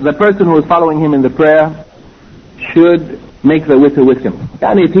then the person who is following him in the prayer should make the witr with him.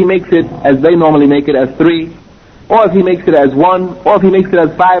 And if he makes it as they normally make it, as 3, or if he makes it as 1, or if he makes it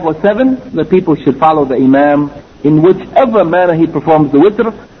as 5 or 7, the people should follow the Imam in whichever manner he performs the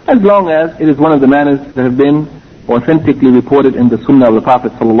witr, as long as it is one of the manners that have been authentically reported in the Sunnah of the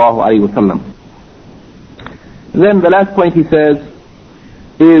Prophet ﷺ. Then the last point he says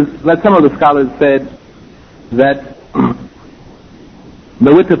is that some of the scholars said that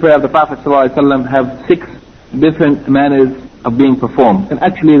the witr prayer of the Prophet ﷺ have 6 different manners of being performed. And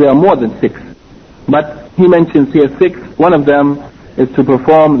actually there are more than 6. But he mentions here 6. One of them is to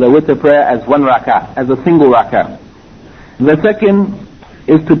perform the witr prayer as 1 rak'ah, as a single rak'ah. The second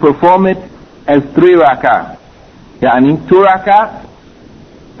is to perform it as 3 rak'ah. Yani 2 rak'ah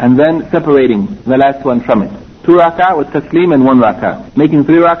and then separating the last one from it. 2 rak'ah with taslim and 1 rak'ah. Making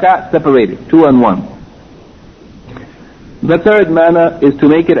 3 rak'ah separated, 2 and 1. The third manner is to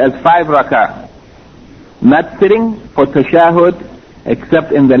make it as 5 rak'ah. Not sitting for tashahud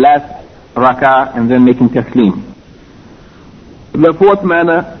except in the last rak'ah and then making taslim. The fourth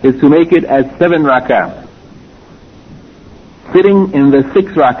manner is to make it as 7 rak'ah. Sitting in the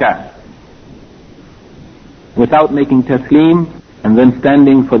 6th rak'ah without making taslim, and then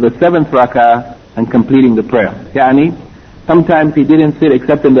standing for the 7th rak'ah and completing the prayer. Yani, sometimes he didn't sit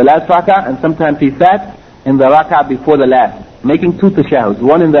except in the last rak'ah, and sometimes he sat in the rak'ah before the last, making 2 tashahuds,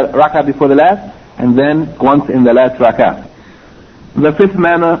 one in the rak'ah before the last, and then once in the last rak'ah. The fifth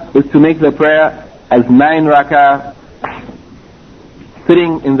manner is to make the prayer as 9 rak'ah,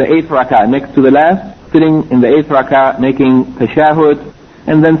 sitting in the 8th rak'ah next to the last, sitting in the 8th rak'ah making tashahud,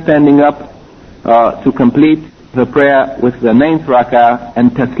 and then standing up to complete the prayer with the 9th rak'ah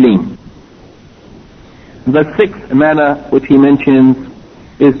and taslim. The 6th manner which he mentions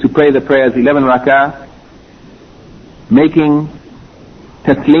is to pray the prayer as 11 rak'ah, making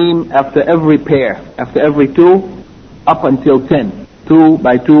taslim after every pair, after every 2, up until 10. 2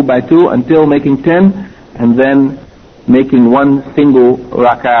 by 2 by 2 until making 10, and then making 1 single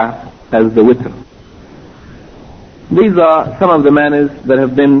rak'ah as the witr. These are some of the manners that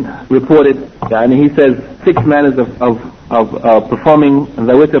have been reported. And he says 6 manners of performing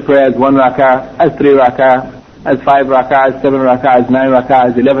the witr prayer as 1 rak'ah, as 3 rak'ah, as 5 rak'ah, as 7 rak'ah, as 9 rak'ah,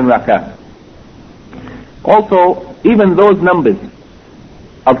 as 11 rak'ah. Also, even those numbers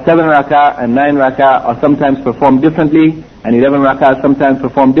of 7 rak'ah and 9 rak'ah are sometimes performed differently, and 11 rak'ah sometimes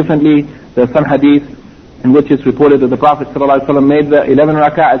performed differently. There are some hadith in which it's reported that the Prophet ﷺ made the 11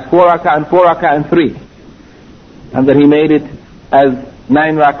 rak'ah as 4 rak'ah and 4 rak'ah and 3. And that he made it as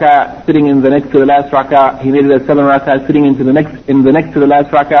 9 rak'ah, sitting in the next to the last rak'ah. He made it as 7 rak'ah, sitting in the next to the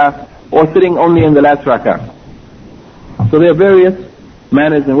last rak'ah, or sitting only in the last rak'ah. So there are various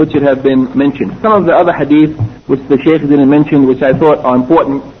manners in which it has been mentioned. Some of the other hadith which the Shaykh didn't mention, which I thought are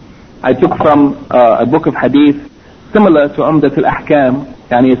important, I took from a book of hadith similar to Umdat al-Ahkam,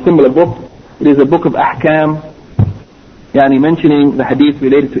 yani a similar book. It is a book of Ahkam, yani mentioning the hadith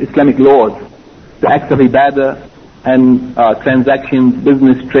related to Islamic laws, the acts of ibadah and transactions,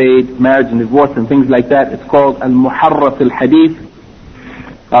 business, trade, marriage and divorce and things like that. It's called Al-Muharraf al-Hadith.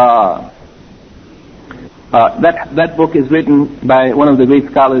 That book is written by one of the great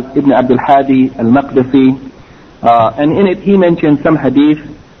scholars, Ibn Abdul Hadi al-Maqdisi, and in it he mentioned some hadith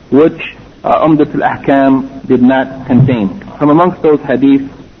which Umdat al-Ahkam did not contain. From amongst those hadith,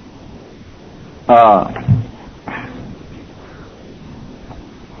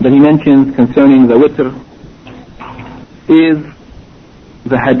 that he mentions concerning the witr is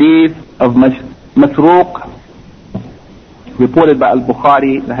the hadith of Masruq, reported by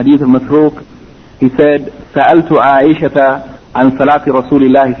Al-Bukhari, the hadith of Masruq. He said, سألت عائشة عن صلاة رسول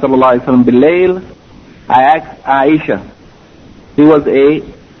الله صلى الله عليه وسلم بالليل. I asked Aisha, he was a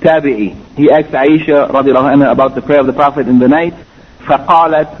tabi'i, he asked Aisha radiallahu anha about the prayer of the Prophet in the night.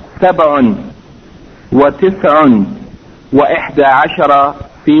 فقالت 7 و9 و11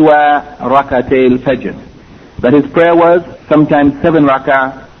 سوى ركعتي الفجر. That his prayer was sometimes 7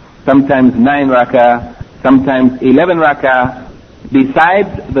 rak'ah, sometimes 9 rak'ah, sometimes 11 rak'ah, besides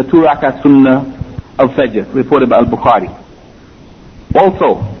the 2 rak'ah sunnah of Fajr, reported by Al-Bukhari.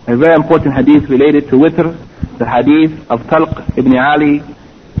 Also, a very important hadith related to witr, the hadith of Talq ibn Ali.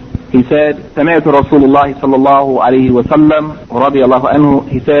 He said, سمعت رسول الله صلى الله عليه وسلم رضي الله عنه.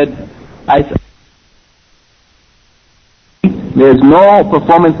 He said, there is no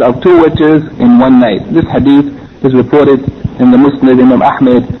performance of 2 witrs in one night. This hadith is reported in the Musnad Imam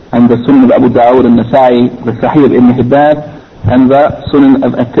Ahmed and the Sunan of Abu Dawud and Nasa'i, the Sahih of Ibn Hibban and the Sunan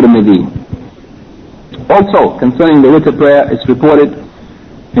of At-Tirmidhi. Also, concerning the witr prayer, it's reported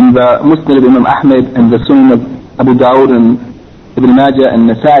in the Musnad of Imam Ahmed and the Sunan of Abu Dawud and Ibn Majah and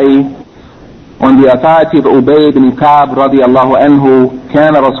Nasa'i, on the authority of Ubay ibn Ka'b radiallahu anhu,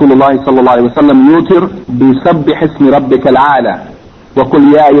 كان رسول الله صلى الله عليه وسلم يوتر بسبح اسم ربك العالى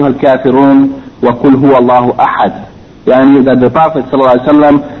وقل يا أيها الكافرون وقل هو الله أحد. Yani that the Prophet صلى الله عليه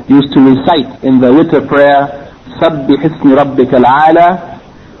وسلم used to recite in the witr prayer سبح اسم ربك العالى,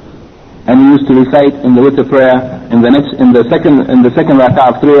 and he used to recite in the witr prayer in the second rak'ah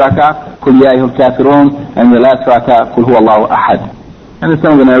of 3 rak'ah قل يا أيها الكافرون, and the last rak'ah قل هو الله أحد. And in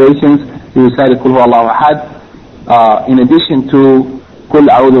some of the narrations he recited قل هو الله أحد in addition to قل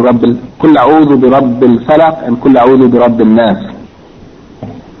أعوذ برب الفلق and قل أعوذ برب الناس.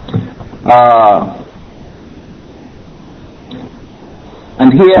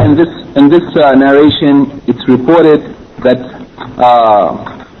 And here in this narration it's reported that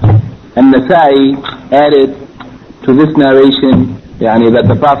An-Nasa'i added to this narration, yani that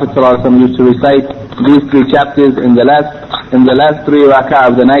the Prophet ﷺ used to recite these 3 chapters in the last 3 rak'ah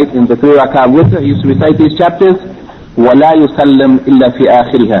of the night. In the 3 rak'ah of witr, he used to recite these chapters. وَلَا يُسَلَّمْ إِلَّا فِي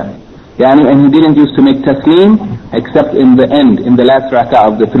آخِرِهَا. Yani, and he didn't used to make taslim except in the end, in the last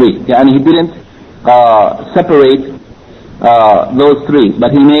rak'ah of the 3. Yani, he didn't separate those 3,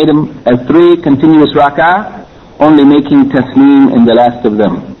 but he made them as 3 continuous rak'ah, only making taslim in the last of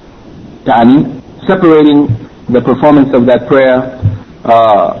them. Yani, separating the performance of that prayer,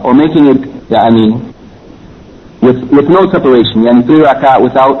 or making it, yani, with no separation, yani 3 rak'ah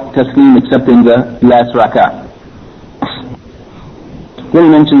without taslim except in the last rak'ah. Then he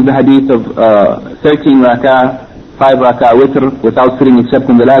mentions the hadith of 13 rak'ah, 5 rak'ah witr without sitting except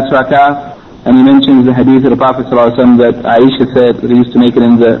in the last rak'ah. And he mentions the hadith of the Prophet ﷺ that Aisha said that he used to make it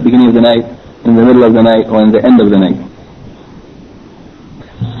in the beginning of the night, in the middle of the night, or in the end of the night.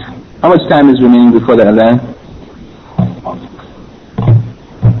 How much time is remaining before the adhan?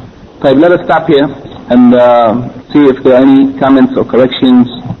 So let us stop here and see if there are any comments or corrections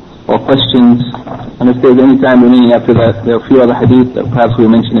or questions, and if there's any time remaining after that. There are a few other hadith that perhaps we'll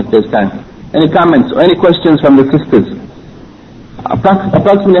mention if there's time. Any comments or any questions from the sisters?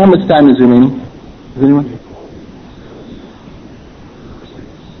 Approximately how much time is remaining? Is anyone?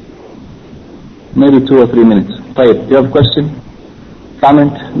 Maybe 2 or 3 minutes. Tayyib, do you have a question?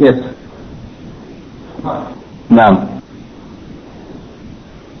 Comment? Yes. Now.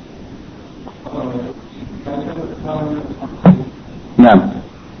 Now.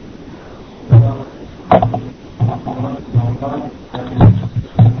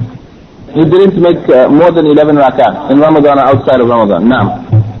 He didn't make more than 11 rak'ah in Ramadan or outside of Ramadan. Now,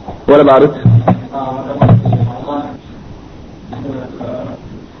 what about it?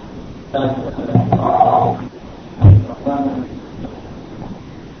 Tarawih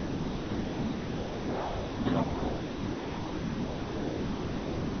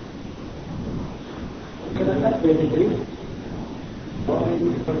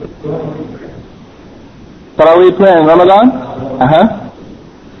prayer in Ramadan?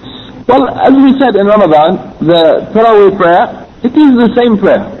 Well, as we said in Ramadan, the Tarawih prayer, it is the same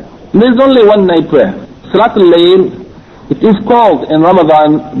prayer. There is only one night prayer. Salat al-Layl, it is called in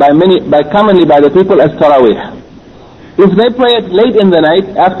Ramadan commonly by the people as Tarawih. If they pray it late in the night,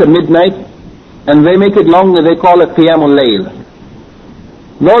 after midnight, and they make it longer, they call it Qiyam al-Layl.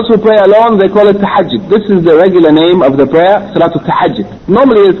 Those who pray alone, they call it Tahajjud. This is the regular name of the prayer, Salat al-Tahajjud.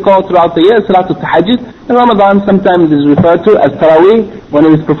 Normally it's called throughout the year Salat al-Tahajjud. In Ramadan sometimes it is referred to as Tarawih when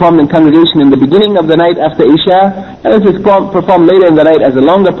it is performed in congregation in the beginning of the night after Isha. And if it's performed later in the night as a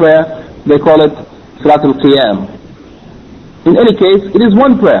longer prayer, they call it Salat al-Qiyam. In any case, it is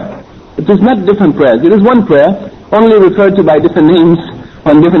one prayer. It is not different prayers. It is one prayer, only referred to by different names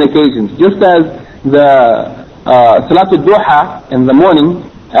on different occasions. Just as the Salat al-Duha in the morning,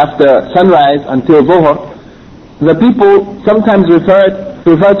 after sunrise until Dhuhr, the people sometimes refer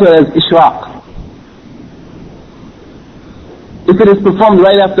to it as Ishraq. If it is performed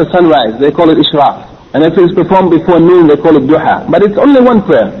right after sunrise, they call it Ishraq. And if it is performed before noon, they call it Duha. But it's only one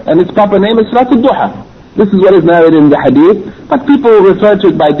prayer, and its proper name is Salat al-Duha. This is what is narrated in the hadith. But people refer to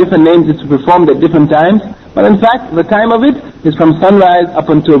it by different names. It's performed at different times. But in fact, the time of it is from sunrise up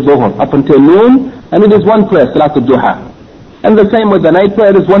until Dhuhr, up until noon, and it is one prayer, Salat al-Duha. And the same with the night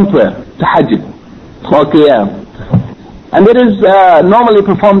prayer, it is one prayer, Tahajjud, or Qiyam. And it is normally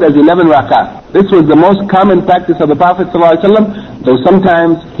performed as 11 rak'ah. This was the most common practice of the Prophet ﷺ, though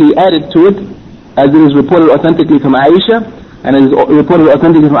sometimes he added to it, as it is reported authentically from Aisha, and it is reported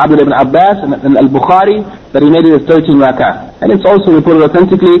authentically from Abdullah ibn Abbas and Al-Bukhari, that he made it as 13 rak'ah. And it's also reported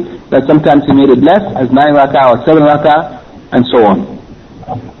authentically that sometimes he made it less, as 9 rak'ah or 7 rak'ah, and so on.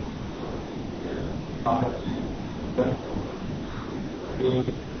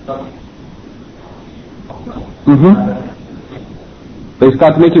 They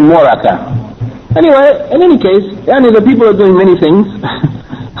start making more rak'ah. Anyway, in any case, the people are doing many things.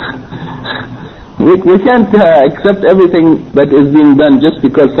 we can't accept everything that is being done just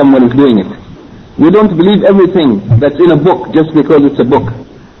because someone is doing it. We don't believe everything that's in a book just because it's a book.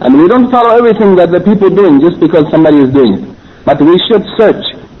 And we don't follow everything that the people are doing just because somebody is doing it. But we should search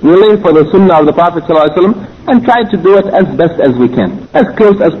really for the sunnah of the Prophet ﷺ and try to do it as best as we can, as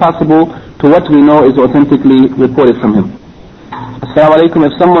close as possible to what we know is authentically reported from him. Assalamu alaikum.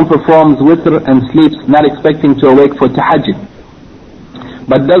 If someone performs witr and sleeps not expecting to awake for tahajjud,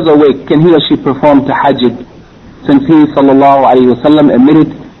 but does awake, can he or she perform tahajjud? Since he sallallahu alayhi wa sallam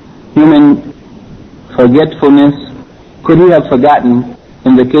admitted human forgetfulness, could he have forgotten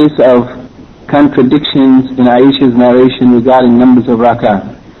in the case of contradictions in Aisha's narration regarding numbers of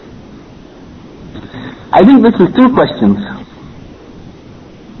rak'ah? I think this is two questions.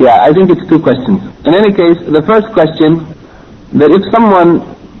 I think it's two questions. In any case, the first question, that if someone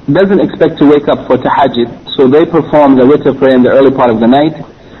doesn't expect to wake up for tahajjud, so they perform the witr prayer in the early part of the night,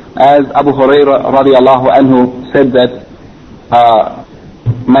 as Abu Hurairah radiallahu anhu said that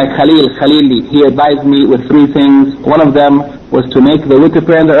my Khalili, he advised me with three things. One of them was to make the witr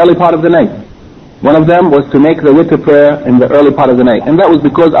prayer in the early part of the night. One of them was to make the witr prayer in the early part of the night. And that was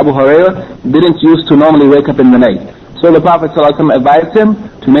because Abu Hurairah didn't used to normally wake up in the night. So the Prophet ﷺ advised him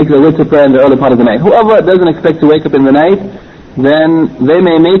to make the witr prayer in the early part of the night. Whoever doesn't expect to wake up in the night, then they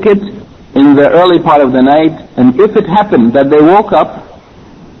may make it in the early part of the night. And if it happened that they woke up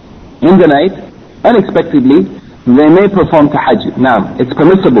in the night unexpectedly, they may perform tahajjud. Now, it's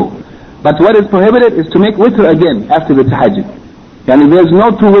permissible. But what is prohibited is to make witr again after the tahajjud. There's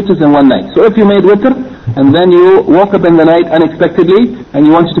no two witrs in one night. So if you made witr and then you woke up in the night unexpectedly and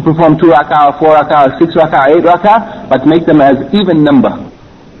you wanted to perform 2 rak'ah or 4 rak'ah or 6 rak'ah or 8 rak'ah, but make them as even number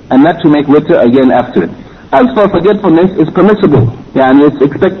and not to make witr again after it. As for forgetfulness, it's permissible. It's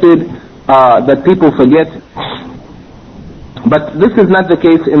expected that people forget. But this is not the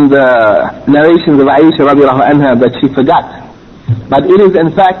case in the narrations of Aisha radiallahu anha that she forgot. But it is in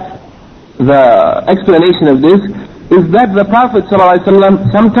fact, the explanation of this is that the Prophet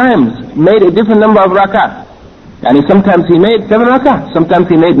ﷺ sometimes made a different number of rak'ah. Sometimes he made 7 rak'ah, sometimes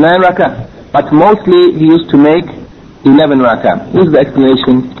he made 9 rak'ah. But mostly he used to make 11 rak'ah. This is the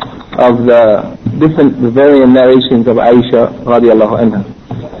explanation of the varying narrations of Aisha radiallahu anha.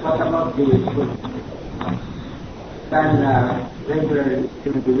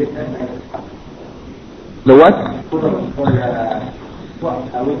 The what?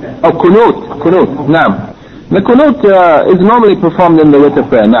 Qunut. Naam. The qunut is normally performed in the witr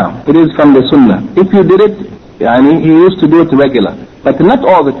prayer now. It is from the sunnah. If you did it, he used to do it regular, but not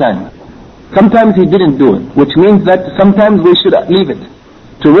all the time. Sometimes he didn't do it, which means that sometimes we should leave it.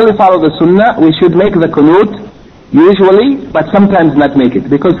 To really follow the sunnah, we should make the qunut usually, but sometimes not make it,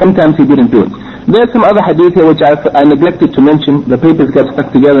 because sometimes he didn't do it. There's some other hadith here which I neglected to mention. The papers got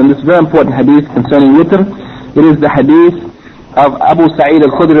stuck together, and this very important hadith concerning witr. It is the hadith of Abu Sa'id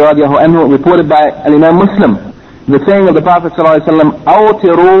al-Khudri radiallahu anhu, reported by Imam Muslim. The saying of the Prophet sallallahu alaihi wasallam,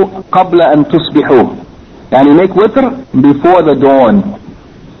 "Awtiru qabla an tusbihu." Yani make witr before the dawn.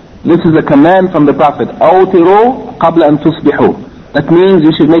 This is a command from the Prophet. "Awtiru qabla an tusbihu." That means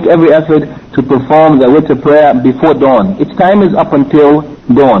you should make every effort to perform the witr prayer before dawn. Its time is up until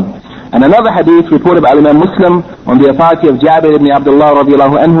dawn. And another hadith reported by Imam Muslim on the authority of Jabir ibn Abdullah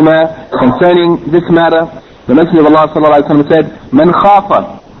radiallahu anhuma concerning this matter. The Messenger of Allah sallallahu alaihi wasallam said, "Man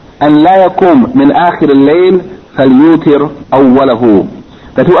khafa an la yakum min akhir al-layl falyutir awwalahu."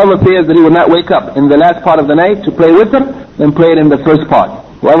 That whoever fears that he will not wake up in the last part of the night to play witr, then play it in the first part.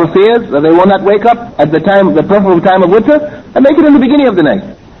 Whoever fears that they will not wake up at the preferable time of witr, then make it in the beginning of the night,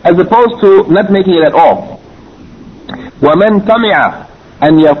 as opposed to not making it at all. وَمَنْ تَمِعَ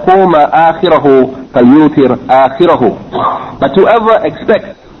أَنْ يَقُومَ آخِرَهُ فَلْيُوتِرْ آخِرَهُ. But whoever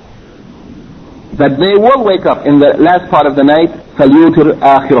expects that they will wake up in the last part of the night, فَلْيُوتِرْ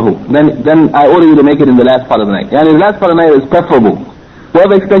آخِرَهُ. Then I order you to make it in the last part of the night. And the last part of the night is preferable.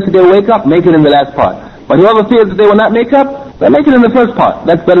 Whoever expects that they will wake up, make it in the last part. But whoever fears that they will not make up, then make it in the first part.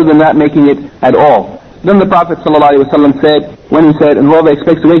 That's better than not making it at all. Then the Prophet ﷺ said, when he said, and whoever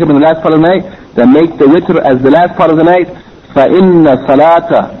expects to wake up in the last part of the night, then make the witr as the last part of the night. فَإِنَّ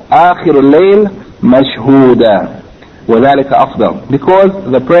صَلَاةَ آخِرُ اللَّيْلِ مَشْهُودًا وَذَلِكَ أَفْضَلُ. Because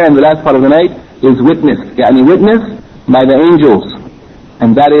the prayer in the last part of the night is witnessed, witnessed by the angels,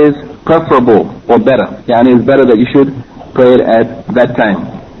 and that is preferable or better. It's better that you should pray it at that time.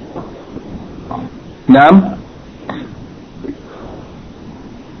 Naam?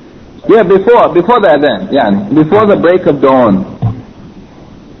 Yeah, before the adhan, before the break of dawn.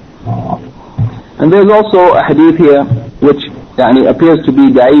 And there's also a hadith here which appears to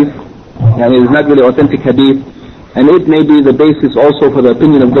be da'if, it is not really authentic hadith, and it may be the basis also for the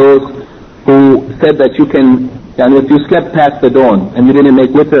opinion of those who said that you can, if you slept past the dawn and you didn't make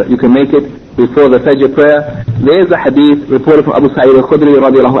witr, you can make it before the Fajr prayer. There is a hadith reported from Abu Sa'id al-Khudri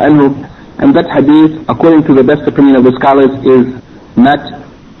radiallahu anhu, and that hadith, according to the best opinion of the scholars, is not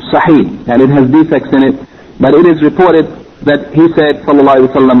sahih, and it has defects in it. But it is reported that he said, sallallahu alayhi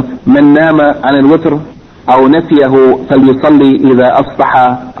wa sallam, "Man nama an al-witr, aw nasiyahu falyusalli idha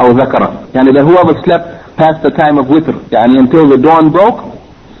asbaha aw dhakara." That whoever slept past the time of witr, until the dawn broke,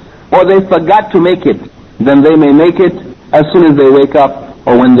 or they forgot to make it, then they may make it as soon as they wake up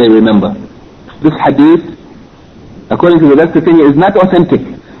or when they remember. This hadith, according to the best opinion, is not authentic,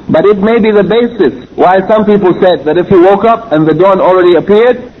 but it may be the basis why some people said that if you woke up and the dawn already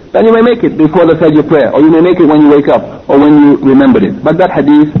appeared, then you may make it before the Fajr prayer, or you may make it when you wake up or when you remembered it. But that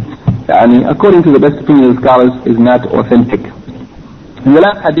hadith, according to the best opinion of scholars, is not authentic. And the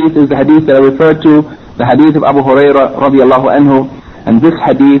last hadith is the hadith that I referred to, the hadith of Abu Hurairah radiallahu anhu. And this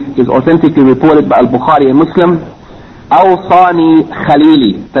hadith is authentically reported by Al-Bukhari and Muslim. Awsani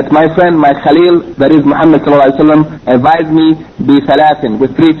Khalili, that my friend, my Khalil, that is Muhammad sallallahu alaihi wasallam, advised me bi-thalathin,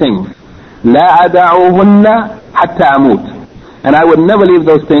 with three things. La ada'uhunna hatta amut. And I would never leave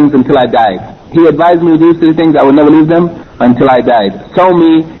those things until I died. He advised me these three things, I would never leave them until I died.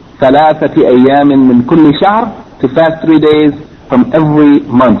 Sawmi thalathati ayyamin min kulli shahr, to fast 3 days from every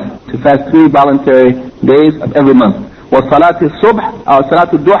month. To fast 3 voluntary days of every month. وصلاة الصبح or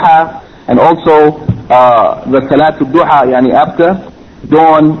صلاة الضحى, and also the صلاة الضحى, after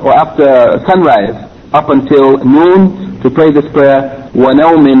dawn or after sunrise up until noon, to pray this prayer.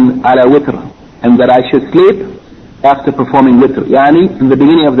 وَنَوْمٍ عَلَى وِتْرٍ, and that I should sleep after performing witr, in the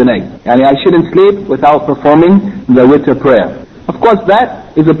beginning of the night. I shouldn't sleep without performing the witr prayer. Of course,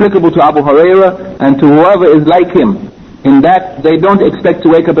 that is applicable to Abu Hurairah and to whoever is like him, in that they don't expect to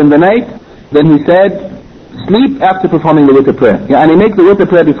wake up in the night. Then he said, sleep after performing the witr prayer. Make the witr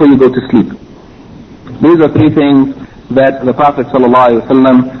prayer before you go to sleep. These are three things that the Prophet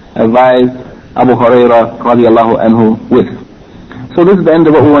ﷺ advised Abu Hurairah radiallahu anhu with. So this is the end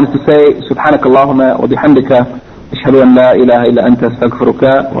of what we wanted to say. Subhanak Allahumma wa bihamdika, ashhadu an la ilaha illa anta,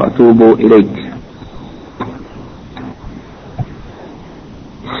 astaghfiruka wa atubu ilayk.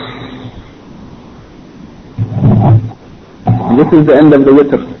 This is the end of the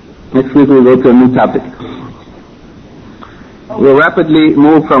witr. Next week we'll go to a new topic. We'll rapidly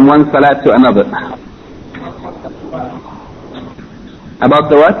move from one salat to another. About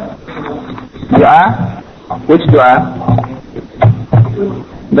the what? Dua? Which dua?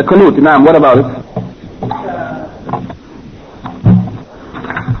 The qunut. Naam, what about it?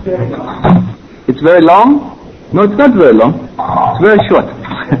 It's very long? No, it's not very long. It's very short.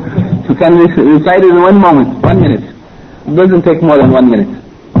 You can recite it in 1 moment, 1 minute. It doesn't take more than 1 minute.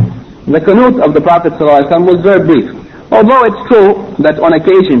 The qunut of the Prophet ﷺ was very brief. Although it's true that on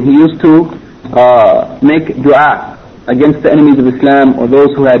occasion he used to make dua against the enemies of Islam, or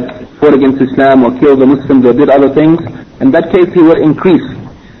those who had fought against Islam or killed the Muslims or did other things. In that case he would increase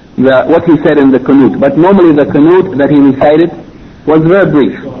what he said in the qunut. But normally the qunut that he recited was very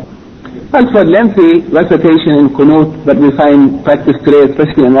brief. As for lengthy recitation in qunut that we find practiced today,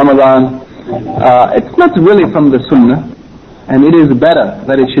 especially in Ramadan, it's not really from the Sunnah, and it is better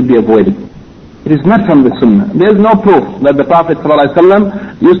that it should be avoided. It is not from the Sunnah. There is no proof that the Prophet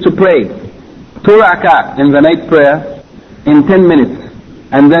ﷺ used to pray 2 rak'ah in the night prayer in 10 minutes,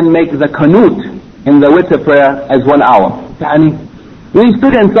 and then make the qunut in the witr prayer as 1 hour. We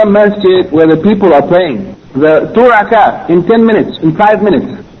stood in some masjid where the people are praying the 2 rak'ah in 10 minutes, in 5 minutes,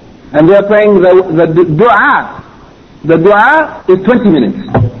 and they are praying the dua. The dua is 20 minutes.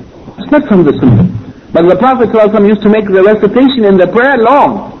 It's not from the Sunnah. But the Prophet ﷺ used to make the recitation in the prayer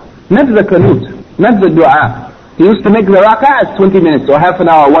long, not the qunut, not the dua. He used to make the rak'ah 20 minutes or half an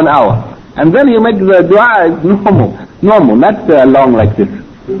hour, 1 hour. And then you make the dua as normal, not long like this.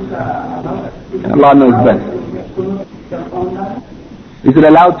 Allah knows best. Is it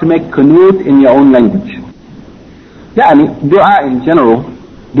allowed to make qunut in your own language? Dua in general,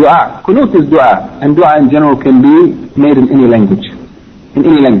 qunut is dua, and dua in general can be made in any language.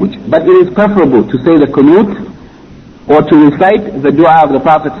 But it is preferable to say the qunut or to recite the dua of the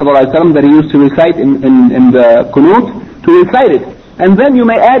Prophet ﷺ that he used to recite in the qunut, to recite it. And then you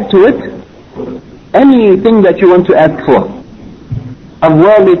may add to it anything that you want to ask for, of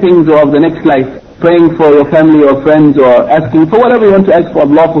worldly things or of the next life, praying for your family or friends, or asking for whatever you want to ask for,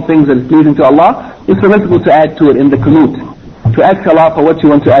 of lawful things that is pleasing to Allah. It's permissible to add to it in the qunut, to ask Allah for what you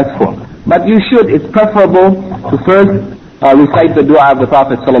want to ask for. But it's preferable to first recite the dua of the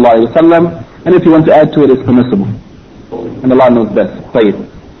Prophet ﷺ, and if you want to add to it, it's permissible. And Allah knows best. Tayyib.